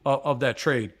effect of that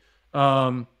trade.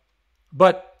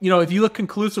 But, if you look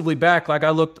conclusively back, like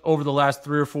I looked over the last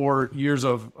 3 or 4 years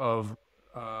of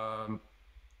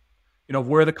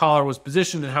where the collar was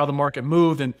positioned and how the market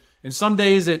moved. And some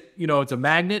days it's a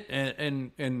magnet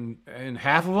and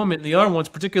half of them. And the other ones,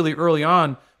 particularly early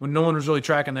on when no one was really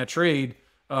tracking that trade,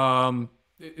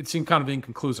 it seemed kind of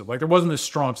inconclusive. Like there wasn't this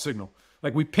strong signal.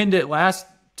 Like we pinned it last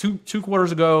two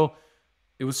quarters ago.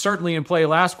 It was certainly in play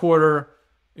last quarter.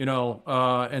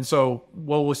 And so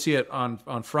we'll see it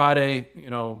on Friday,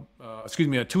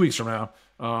 2 weeks from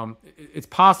now. It's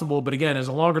possible, but again, as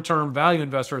a longer term value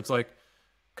investor, it's like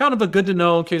kind of a good to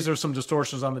know in case there's some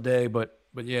distortions on the day. But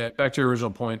yeah, back to your original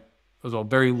point, it was a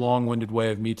very long-winded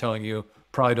way of me telling you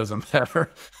probably doesn't matter.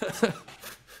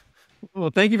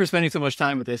 Well, thank you for spending so much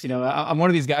time with this. I'm one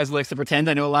of these guys who likes to pretend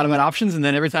I know a lot about options, and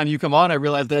then every time you come on, I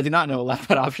realize that I do not know a lot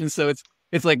about options. So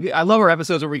it's like, I love our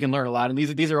episodes where we can learn a lot. And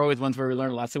these are always ones where we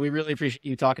learn a lot. So we really appreciate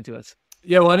you talking to us.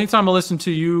 Yeah. Well, anytime I listen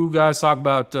to you guys talk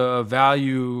about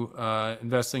value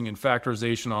investing and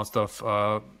factorization, all stuff,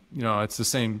 it's the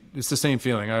same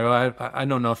feeling. I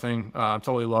know nothing. I'm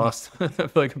totally lost. I feel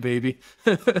like a baby.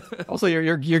 Also,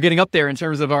 you're getting up there in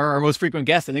terms of our most frequent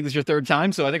guest. I think this is your 3rd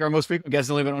time. So I think our most frequent guest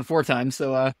has only been on 4 times.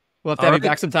 So we'll have to have you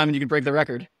back sometime and you can break the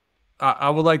record.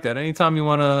 I would like that. Anytime you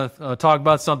want to talk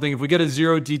about something, if we get a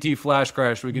 0 DT flash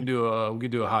crash, we can do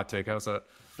a hot take. How's that?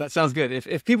 That sounds good.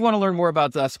 If people want to learn more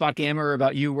about SpotGamma or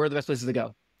about you, where are the best places to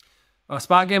go?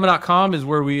 SpotGamma.com is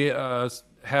where we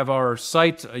have our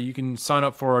site. You can sign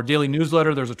up for our daily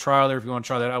newsletter. There's a trial there if you want to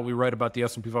try that out. We write about the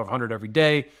S&P 500 every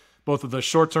day, both with a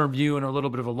short-term view and a little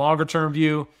bit of a longer-term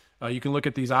view. You can look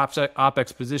at these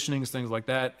OPEX positionings, things like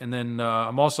that. And then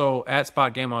I'm also at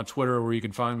SpotGamma on Twitter, where you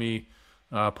can find me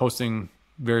posting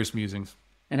various musings.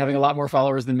 And having a lot more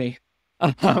followers than me.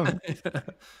 Well,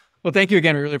 thank you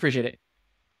again. We really appreciate it.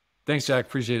 Thanks, Jack.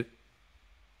 Appreciate it.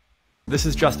 This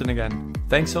is Justin again.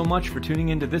 Thanks so much for tuning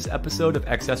into this episode of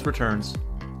Excess Returns.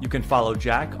 You can follow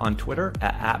Jack on Twitter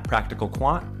at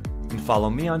 @PracticalQuant, and follow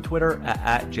me on Twitter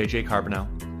at @JJCarbonell.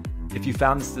 If you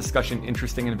found this discussion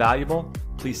interesting and valuable,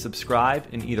 please subscribe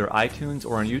in either iTunes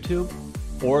or on YouTube,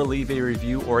 or leave a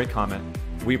review or a comment.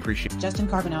 We appreciate it. Justin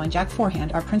Carbonell and Jack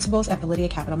Forehand are principals at Validia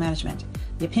Capital Management.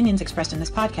 The opinions expressed in this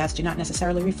podcast do not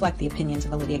necessarily reflect the opinions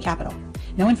of Validia Capital.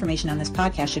 No information on this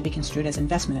podcast should be construed as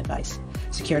investment advice.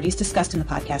 Securities discussed in the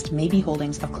podcast may be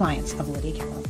holdings of clients of Validia Capital.